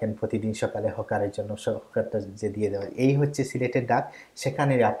হয়ে থাকেন, প্রতিদিন সকালে হকারের জন্য হকারটা যে দিয়ে দেওয়া, এই হচ্ছে সিলেটের ডাক।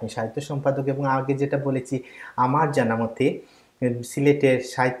 সেখানে আপনি সাহিত্য সম্পাদক, এবং আগে যেটা বলেছি, আমার জানা মতে সিলেটের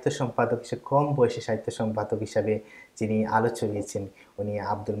সাহিত্য সম্পাদক হিসেবে, কম বয়সে সাহিত্য সম্পাদক হিসাবে যিনি আলো ছড়িয়েছেন, উনি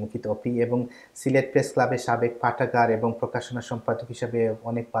আব্দুল মুকিত অপি, এবং সিলেট প্রেস ক্লাবের সাবেক পাঠাগার এবং প্রকাশনা সম্পাদক হিসাবে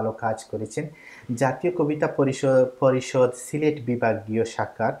অনেক ভালো কাজ করেছেন। জাতীয় কবিতা পরিষদ সিলেট বিভাগীয়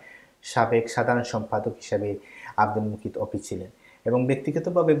শাখার সাবেক সাধারণ সম্পাদক হিসাবে আব্দুল মুকিত অপি ছিলেন। এবং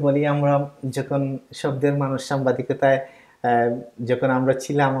ব্যক্তিগতভাবে বলি, আমরা যখন শব্দের মানুষ সাংবাদিকতায় যখন আমরা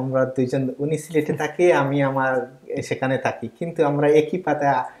ছিলাম, আমরা দুইজন, উনি সিলেটে থাকে, আমি আমার সেখানে থাকি, কিন্তু আমরা একই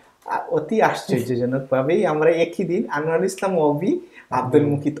পাতায় অতি আশ্চর্যজনকভাবেই আমরা একই দিন আনোয়ারুল ইসলাম অবি, আব্দুল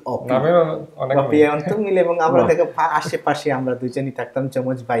মুকিত অপি মিলে, এবং আমরা দেখো আশেপাশে আমরা দুজনই থাকতাম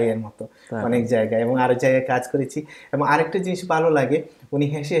যমজ ভাইয়ের মতো অনেক জায়গায়, এবং আরো জায়গায় কাজ করেছি। এবং আরেকটা জিনিস ভালো লাগে, উনি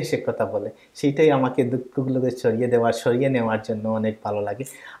হেসে হেসে কথা বলে, সেইটাই আমাকে দুঃখগুলোকে সরিয়ে নেওয়ার জন্য অনেক ভালো লাগে।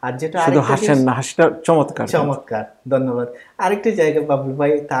 আর যেটা হাসিটা চমৎকার, ধন্যবাদ। আরেকটা জায়গা বাবু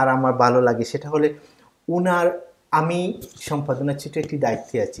ভাই তার আমার ভালো লাগে, সেটা হলে উনার আমি সম্পাদনার ছোট একটি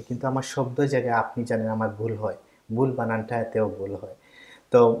দায়িত্বে আছি, কিন্তু আমার শব্দ জায়গায় আপনি জানেন আমার ভুল হয়, ভুল বানানটা এতেও ভুল হয়।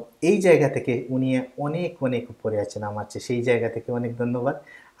 তো এই জায়গা থেকে উনি অনেক অনেক উপরে আছেন আমার চেয়ে, সেই জায়গা থেকে অনেক ধন্যবাদ।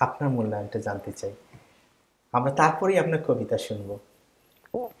 আপনার মূল্যায়নটা জানতে চাই, আমরা তারপরেই আপনার কবিতা শুনবো।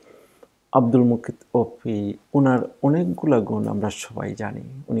 আব্দুল মুকিত অপি, ওনার অনেকগুলো গুণ আমরা সবাই জানি।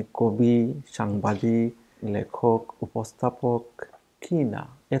 উনি কবি, সাংবাদিক, লেখক, উপস্থাপক, কি না,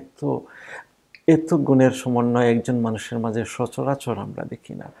 এত এত গুণের সমন্বয় একজন মানুষের মাঝে সচরাচর আমরা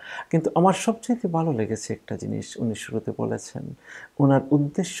দেখি না। কিন্তু আমার সবচেয়ে ভালো লেগেছে একটা জিনিস, উনি শুরুতে বলেছেন ওনার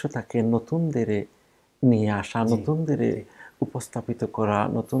উদ্দেশ্য থাকে নতুনদের নিয়ে আসা, নতুনদের উপস্থাপিত করা,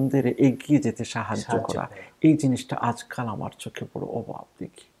 নতুনদের এগিয়ে যেতে সাহায্য করা। এই জিনিসটা আজকাল আমার চোখে বড় অভাব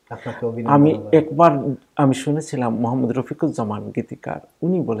দেখি। আমি একবার আমি শুনেছিলাম মোহাম্মদ রফিকুজ্জামান গীতিকার,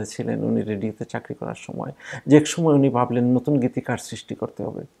 উনি বলেছিলেন উনি রেডিওতে চাকরি করার সময় যে এক সময় উনি ভাবলেন নতুন গীতিকার সৃষ্টি করতে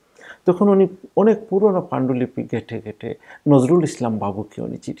হবে। তখন উনি অনেক পুরনো পাণ্ডুলিপি ঘেটে ঘেটে নজরুল ইসলাম বাবুকে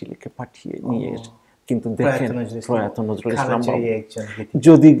উনি চিঠি লিখে পাঠিয়ে নিয়ে এসে, কিন্তু দেখেন প্রয়াত নজরুল ইসলাম বাবু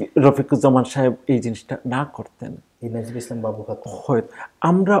যদি রফিকুজ্জামান সাহেব এই জিনিসটা না করতেন,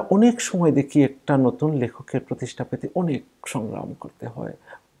 আমরা অনেক সময় দেখি একটা নতুন লেখকের প্রতিষ্ঠা পেতে অনেক সংগ্রাম করতে হয়,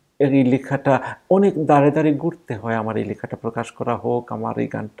 এই লেখাটা অনেক দাঁড়ে দাঁড়িয়ে ঘুরতে হয়, আমার এই লেখাটা প্রকাশ করা হোক, আমার এই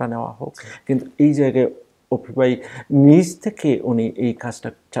গানটা নেওয়া হোক। কিন্তু এই জায়গায় অপি ভাই নিজ থেকে উনি এই কাজটা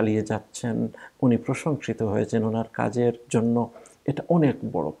চালিয়ে যাচ্ছেন, উনি প্রশংসিত হয়েছেন ওনার কাজের জন্য। এটা অনেক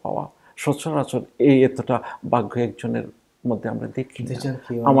বড় পাওয়া, সচরাচর এই এতটা ভাগ্য একজনের মধ্যে আমরা দেখি।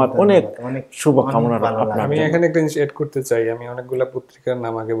 আমার অনেক শুভকামনা। আমি এখানে একটা জিনিস এড করতে চাই, আমি অনেকগুলা পত্রিকার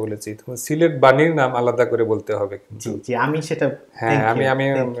নাম আগে বলেছি, সিলেট বাণীর নাম আলাদা করে বলতে হবে। আমি সেটা আমি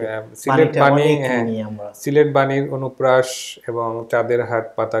সিলেট বাণী, সিলেট বাণীর অনুপ্রাস এবং চাঁদের হাট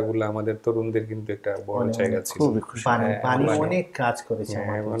পাতাগুলো আমাদের তরুণদের কিন্তু একটা বড় জায়গা ছিল। অনেক কাজ করেছে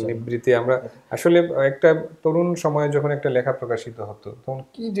নিবৃত্তি। আমরা আসলে একটা তরুণ সময়ে যখন একটা লেখা প্রকাশিত হতো তখন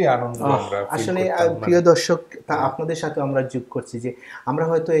কি যে আনন্দ আমরা আসলে। প্রিয় দর্শক, আপনাদের সাথে আমরা যোগ করছি যে আমরা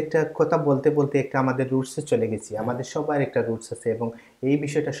হয়তো একটা কথা বলতে বলতে একটা আমাদের রুটসে চলে গেছি। আমাদের সবার একটা রুটস আছে এবং এই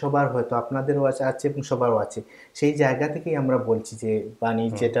বিষয়টা সবার হয়তো আপনাদেরও আছে এবং সবারও আছে। সেই জায়গা থেকেই আমরা বলছি যে বাণী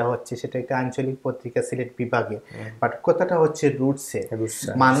যেটা হচ্ছে সেটা একটা আঞ্চলিক পত্রিকা সিলেট বিভাগে, বাট কথাটা হচ্ছে রুটসে,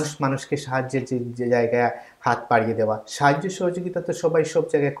 মানুষ মানুষকে সাহায্যের যে জায়গায় হাত বাড়িয়ে দেওয়া। সাহায্য সহযোগিতা তো সবাই সব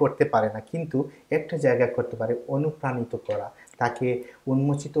জায়গায় করতে পারে না, কিন্তু একটা জায়গায় করতে পারে, অনুপ্রাণিত করা, তাকে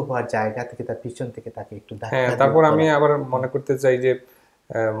উন্মোচিত হওয়ার জায়গা থেকে তার পিছন থেকে তাকে একটু ধাক্কা। তারপর আমি আবার মনে করতে চাই যে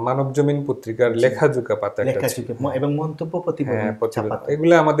মানব জমিন পত্রিকার লেখাজোকা পাতা এবং মন্তব্য প্রতিবেদন,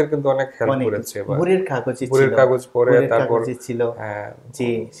 এগুলো আমাদের কিন্তু অনেক হেল্প করেছে। বুড়ির কাগজ পড়ে তারপর ছিল যে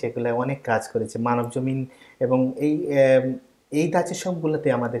সেগুলো অনেক কাজ করেছে মানব জমিন, এবং এই ধাঁচে সবগুলোতে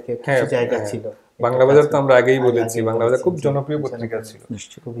আমাদেরকে কিছু জায়গা ছিল। বাংলাবাজার তো আমরা আগেই বলেছি, বাংলাবাজার খুব জনপ্রিয় পত্রিকা ছিল,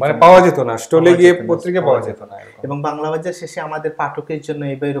 মানে পাওয়া যেত না, স্টলে গিয়ে পত্রিকা পাওয়া যেত না। এবং বাংলাবাজার শেষে আমাদের পাঠকের জন্য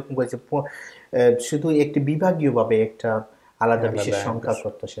এরকম করেছে, শুধু একটি বিভাগীয় ভাবে একটা আলাদা বিশেষ সংখ্যা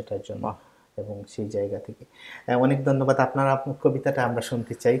করতো সেটার জন্য। এবং সেই জায়গা থেকে অনেক ধন্যবাদ। আপনার কবিতাটা আমরা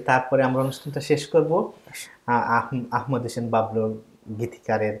শুনতে চাই, তারপরে আমরা অনুষ্ঠানটা শেষ করব আহমদ হোসেন বাবলুর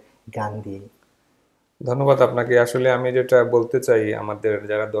গীতিকারের গান দিয়ে। ধন্যবাদ আপনাকে। আসলে আমি যেটা বলতে চাই আমাদের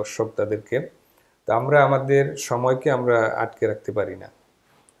যারা দর্শক তাদেরকে, তো আমরা আমাদের সময়কে আমরা আটকে রাখতে পারি না,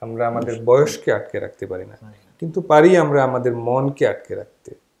 আমরা আমাদের বয়সকে আটকে রাখতে পারি না, কিন্তু পারি আমরা আমাদের মনকে আটকে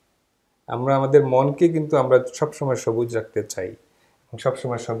রাখতে। আমরা আমাদের মনকে কিন্তু আমরা সবসময় সবুজ রাখতে চাই এবং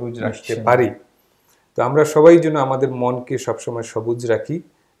সবসময় সবুজ রাখতে পারি। তো আমরা সবাই যেন আমাদের মনকে সবসময় সবুজ রাখি।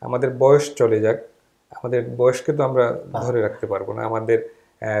 আমাদের বয়স চলে যাক, আমাদের বয়সকে তো আমরা ধরে রাখতে পারবো না, আমাদের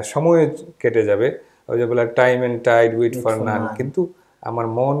সময় কেটে যাবে, ওই যে বলে time and Tide wait for none, কিন্তু আমার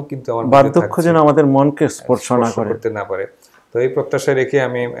মন কিন্তু আমার বার্ধক্য যেন আমাদের মনকে স্পর্শ করতে না পারে। তো এই প্রত্যাশা রেখে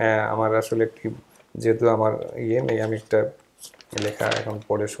আমি আমার আসলে একটি, যেহেতু আমার নেই, আমি একটা লেখা এখন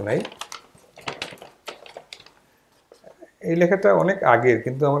পড়ে শোনাই। এই লেখাটা অনেক আগের,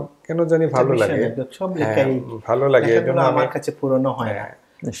 কিন্তু আমার কেন জানি ভালো লাগে, ভালো লাগে, এজন্য আমার কাছে পুরনো হয় না।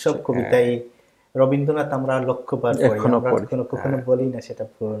 সব কবিতাই রবীন্দ্রনাথ আমরা লক্ষ্যবার কখনো বলি না সেটা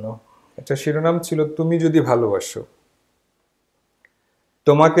পুরনো। একটা শিরোনাম ছিল তুমি যদি ভালোবাসো।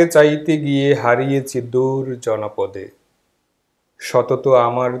 তোমাকে চাইতে গিয়ে হারিয়েছি দূর জনপদে, সতত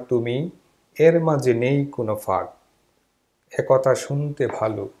আমার তুমি, এর মাঝে নেই কোনো ফাঁক। একথা শুনতে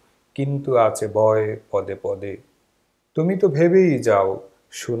ভালো, কিন্তু আছে ভয় পদে পদে। তুমি তো ভেবেই যাও,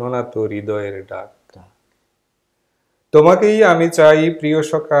 শুনো না তো হৃদয়ের ডাক। তোমাকেই আমি চাই প্রিয়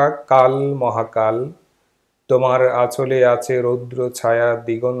সখা কাল মহাকাল, তোমার আঁচলে আছে রৌদ্র ছায়া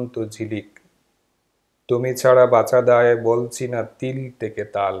দিগন্ত ঝিলিক। তুমি ছাড়া বাঁচা দায় বলছি না তিল থেকে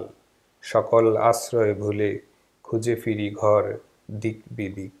তাল, সকল আশ্রয় ভুলে খুঁজে ফিরি ঘর দিক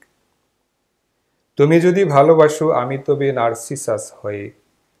বিদিক। তুমি যদি ভালোবাসো আমি তবে নার্সিসাস হয়ে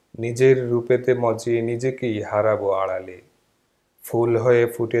নিজের রূপেতে মজে নিজেকেই হারাবো আড়ালে, ফুল হয়ে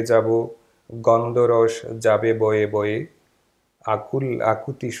ফুটে যাব, গন্ধরস যাবে বয়ে বয়ে, আকুল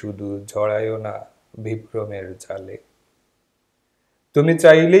আকুতি শুধু জড়ায়ও না বিভ্রমের জালে। তুমি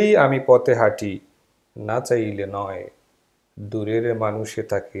চাইলেই আমি পথে হাঁটি, না চাইলে নয়, দূরের মানুষে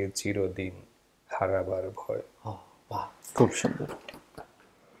তাকে চিরদিন হারাবার ভয়। বাহ, খুব সুন্দর।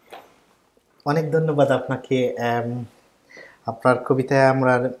 অনেক ধন্যবাদ আপনাকে। আপনার কবিতায়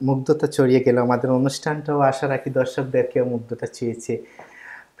আমরা মুগ্ধতা ছড়িয়ে গেল। আমাদের অনুষ্ঠানটাও আশা রাখি দর্শকদেরকেও মুগ্ধতা ছুঁয়েছে।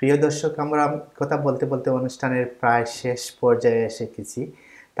 প্রিয় দর্শক, আমরা কথা বলতে বলতে অনুষ্ঠানের প্রায় শেষ পর্যায়ে এসে গেছি।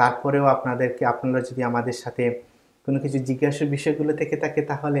 তারপরেও আপনারা যদি আমাদের সাথে কোনো কিছু জিজ্ঞাসার বিষয়গুলো থেকে থাকে,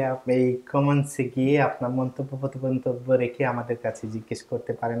 তাহলে আপনি এই কমেন্টসে গিয়ে আপনার মন্তব্য রেখে আমাদের কাছে জিজ্ঞেস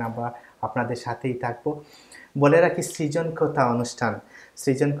করতে পারেন। আমরা আপনাদের সাথেই থাকবো। বলে রাখি, সৃজন কথা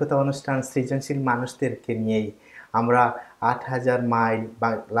অনুষ্ঠান সৃজনশীল মানুষদেরকে নিয়েই। আমরা ৮,০০০ মাইল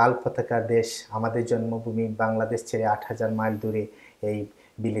লাল পতাকার দেশ, আমাদের জন্মভূমি বাংলাদেশ ছেড়ে ৮,০০০ মাইল দূরে এই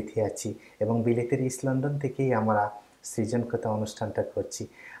বিলেতে আছি, এবং বিলেতের ইস্ট লন্ডন থেকেই আমরা সৃজন কথা অনুষ্ঠানটা করছি।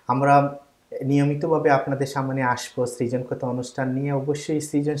 আমরা নিয়মিতভাবে আপনাদের সামনে আসবো সৃজন কথা অনুষ্ঠান নিয়ে। অবশ্যই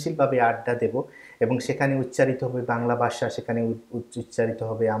সৃজনশীলভাবে আড্ডা দেব, এবং সেখানে উচ্চারিত হবে বাংলা ভাষা, সেখানে উচ্চারিত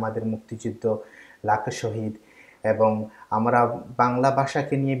হবে আমাদের মুক্তিযুদ্ধ, লাখো শহীদ, এবং আমরা বাংলা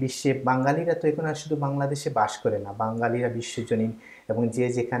ভাষাকে নিয়ে বিশ্বে, বাঙালিরা তো এখন আর শুধু বাংলাদেশে বাস করে না, বাঙালিরা বিশ্বজনীন, এবং যে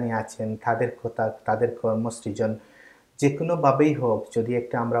যেখানে আছেন তাদের কথা, তাদের কর্মসৃজন যে কোনোভাবেই হোক, যদি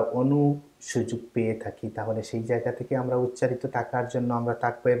একটা আমরা সুযোগ পেয়ে থাকি, তাহলে সেই জায়গা থেকে আমরা উচ্চারিত থাকার জন্য আমরা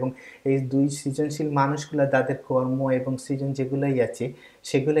থাকবো। এবং এই দুই সৃজনশীল মানুষগুলো, তাদের কর্ম এবং সৃজন যেগুলোই আছে,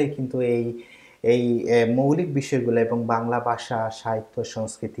 সেগুলোই কিন্তু এই মৌলিক বিষয়গুলো, এবং বাংলা ভাষা, সাহিত্য,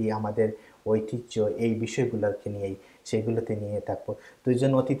 সংস্কৃতি, আমাদের ঐতিহ্য, এই বিষয়গুলোকে নিয়েই, সেগুলোতে নিয়ে থাকবো।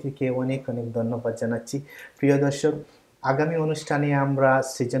 দুইজন অতিথিকে অনেক অনেক ধন্যবাদ জানাচ্ছি। প্রিয় দর্শক, আগামী অনুষ্ঠানে আমরা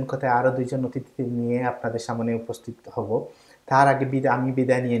সৃজন কথায় আরও দুইজন অতিথি নিয়ে আপনাদের সামনে উপস্থিত হব। তার আগে আমি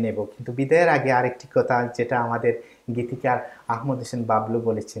বিদায় নিয়ে নেব, কিন্তু বিদায়ের আগে আরেকটি কথা, যেটা আমাদের গীতিকার আহমদ বাবলু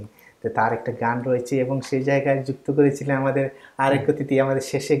বলেছেন, তো তার একটা গান রয়েছে, এবং সেই জায়গায় যুক্ত করেছিলেন আমাদের আরেক অতিথি। আমাদের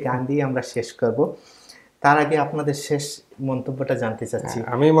শেষে গান দিয়ে আমরা শেষ করব। তার আগে আপনাদের শেষ মন্তব্যটা জানতে চাচ্ছি।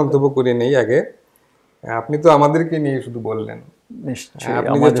 আমি মন্তব্য করে নেই আগে। আপনি তো আমাদেরকে নিয়ে শুধু বললেন,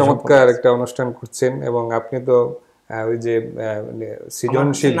 আপনি যে চমৎকার একটা অনুষ্ঠান করছেন, এবং আপনি তো ওই যে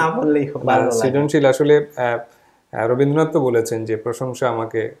সৃজনশীল আসলে রবীন্দ্রনাথ তো বলেছেন যে প্রশংসা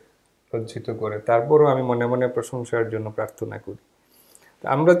আমাকে লজ্জিত করে, তারপরও আমি মনে মনে প্রশংসার জন্য প্রার্থনা করি।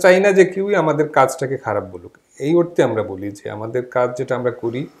 আমরা চাই না যে কেউই আমাদের কাজটাকে খারাপ বলুক, এই অর্থে আমরা বলি যে আমাদের কাজ যেটা আমরা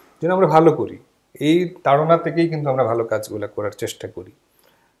করি যেন আমরা ভালো করি, এই তাড়না থেকেই কিন্তু আমরা ভালো কাজগুলো করার চেষ্টা করি।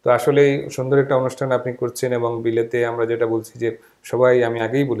 তো আসলে সুন্দর একটা অনুষ্ঠান আপনি করছেন, এবং বিলেতে আমরা যেটা বলছি যে সবাই, আমি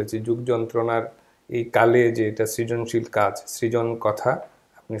আগেই বলেছি, যুগ যন্ত্রণার এই কালে যে এটা সৃজনশীল কাজ, সৃজন কথা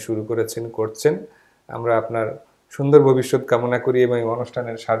আপনি শুরু করছেন। আমরা আপনার সুন্দর ভবিষ্যৎ কামনা করি, এবং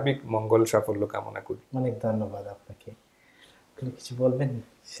অনুষ্ঠানের সার্বিক মঙ্গল সাফল্য কামনা করি। অনেক ধন্যবাদ আপনাকে। কিছু বলবেন?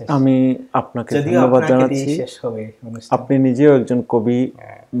 আমি আপনাকে ধন্যবাদ জানাচ্ছি। আপনি নিজেও একজন কবি,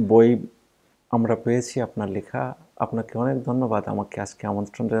 বই আমরা পেয়েছি আপনার লেখা। আপনাকে অনেক ধন্যবাদ আমাকে আজকে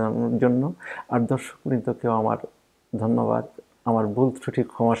আমন্ত্রণ জানানোর জন্য। আর দর্শকবৃন্দকেও আমার ধন্যবাদ। আমার ভুল ত্রুটি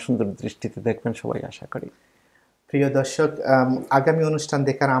ক্ষমা সুন্দর দৃষ্টিতে দেখবেন সবাই, আশা করি। প্রিয় দর্শক, আগামী অনুষ্ঠান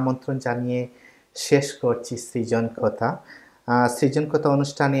দেখার আমন্ত্রণ জানিয়ে শেষ করছি সৃজন কথা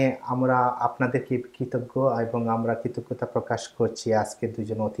অনুষ্ঠানে। আমরা আপনাদেরকে কৃতজ্ঞ, এবং আমরা কৃতজ্ঞতা প্রকাশ করছি আজকে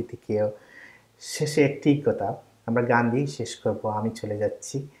দুজন অতিথিকেও। শেষে একটি কথা, আমরা গান দিয়ে শেষ করব। আমি চলে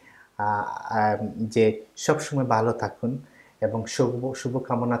যাচ্ছি, যে সবসময় ভালো থাকুন, এবং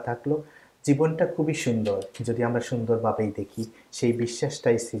শুভকামনা থাকলো। জীবনটা খুবই সুন্দর যদি আমরা সুন্দরভাবেই দেখি, সেই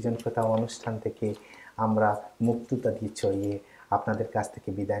বিশ্বাসটাই সৃজন কথা অনুষ্ঠান থেকে আমরা মুক্ততা দিয়ে ছড়িয়ে আপনাদের কাছ থেকে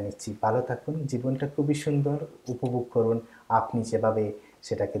বিদায় নিচ্ছি। ভালো থাকুন, জীবনটা খুবই সুন্দর, উপভোগ করুন আপনি যেভাবে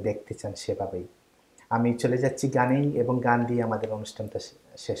সেটাকে দেখতে চান সেভাবেই। আমি চলে যাচ্ছি গানেই, এবং গান দিয়ে আমাদের অনুষ্ঠানটা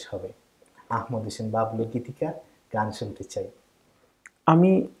শেষ হবে। আহমদ বাবলু গীতিকার, গান শুনতে চাই।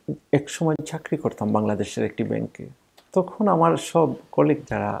 আমি এক সময় চাকরি করতাম বাংলাদেশের একটি ব্যাংকে। তখন আমার সব কলিগ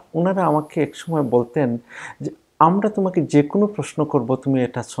যারা, ওনারা আমাকে এক সময় বলতেন যে আমরা তোমাকে যে কোনো প্রশ্ন করব, তুমি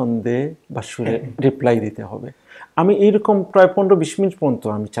এটা ছন্দে বা সুরে রিপ্লাই দিতে হবে। আমি এইরকম প্রায় 15-20 মিনিট পর্যন্ত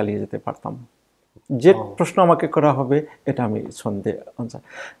আমি চালিয়ে যেতে পারতাম। যে প্রশ্ন আমাকে করা হবে এটা আমি ছন্দে আনসার।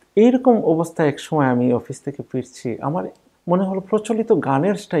 এইরকম অবস্থায় এক সময় আমি অফিস থেকে ফিরছি, আমার মনে হলো প্রচলিত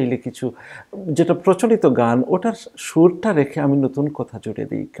গানের স্টাইলে কিছু, যেটা প্রচলিত গান ওটার সুরটা রেখে আমি নতুন কথা জুড়ে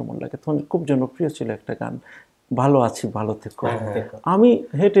দিই, কেমন লাগে। তখন খুব জনপ্রিয় ছিল একটা গান, ভালো আছি ভালো থেকো। আমি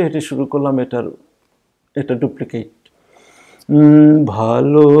হেঁটে হেঁটে শুরু করলাম এটা ডুপ্লিকেট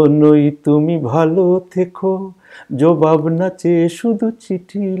ভালো নই তুমি ভালো থেকো, জবাব না চেয়ে শুধু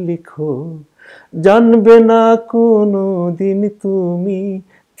চিঠি লিখো, জানবে না কোনো দিন তুমি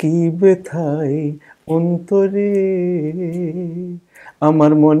কি ব্যথায় অন্তরে,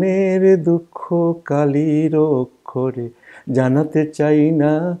 আমার মনের দুঃখ কালির অক্ষরে জানাতে চাই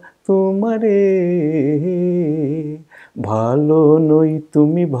না তোমারে। ভালো নই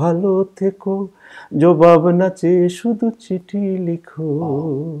তুমি ভালো থেকো, জবাব না চেয়ে শুধু চিঠি লিখো।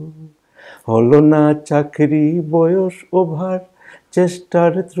 হলো না চাকরি বয়স ওভার,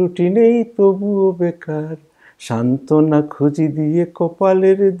 চেষ্টার ত্রুটি নেই তবুও বেকার, সান্ত্বনা খুঁজি দিয়ে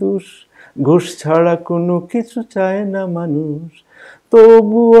কপালের দোষ, ঘুষ ছাড়া কোনো কিছু চায় না মানুষ,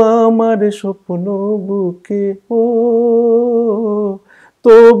 তবু আমার স্বপ্ন বুকে, ও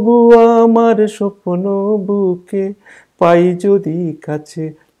তবু আমার স্বপ্ন বুকে, পাই যদি কাছে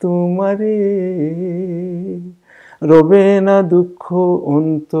তোমারে, রবে না দুঃখ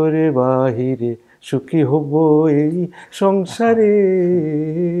অন্তরে বাহিরে, সুখী হব এই সংসারে।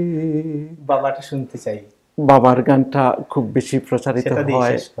 বাবাটা শুনতে চাই, বাবার গানটা খুব বেশি প্রচারিত সেটা দিয়ে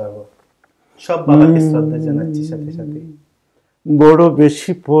হয়। শেষ করবো। সব বাবাকে শ্রদ্ধা জানাচ্ছি সাথে সাথে। বড়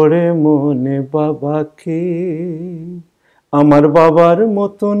বেশি পড়ে মনে বাবাকে, আমার বাবার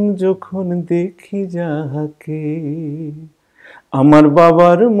মতন যখন দেখি যাহাকে, আমার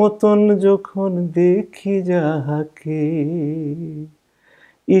বাবার মতন যখন দেখি যাহাকে,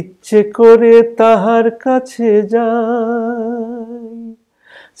 ইচ্ছে করে তাহার কাছে যাই,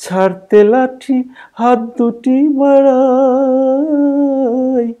 ছাড়তে লাঠি হাত দুটি বাড়াই,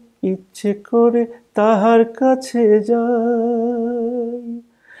 ইচ্ছে করে তাহার কাছে যাই,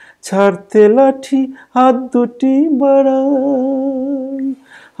 ছাড়তে লাঠি হাত দুটি বাড়াই,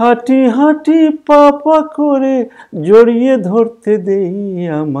 হাঁটি হাঁটি পাপা করে জড়িয়ে ধরতে দেই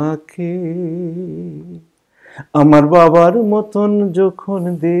আমাকে, আমার বাবার মতন যখন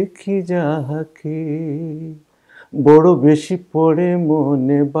দেখি যাহাকে, বড় বেশি পড়ে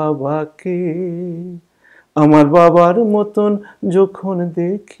মনে বাবাকে, আমার বাবার মতন যখন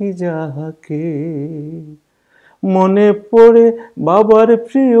দেখি যাহাকে, মনে পড়ে বাবার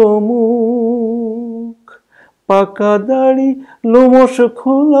প্রিয় মুখ, পাকা দাড়ি লোমশ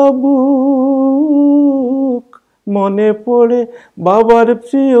খোলা বুক, মনে পড়ে বাবার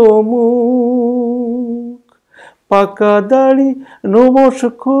প্রিয় মুখ, পাকা দাড়ি লোমশ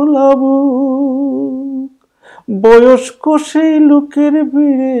খোলা বুক, বয়স্ক সেই লোকের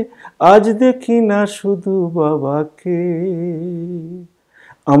ভিড়ে আজ দেখি না শুধু বাবাকে,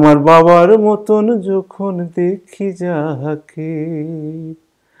 আমার বাবার মতন যখন দেখি যাহাকে,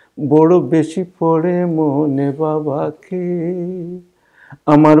 বড় বেশি পড়ে মনে বাবাকে,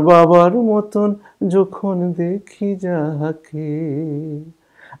 আমার বাবার মতন যখন দেখি যাহাকে,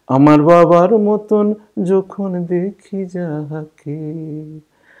 আমার বাবার মতন যখন দেখি যাহাকে,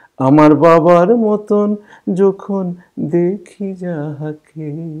 আমার বাবার মতন যখন দেখি যাহাকে।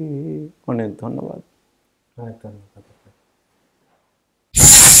 অনেক ধন্যবাদ। অনেক ধন্যবাদ।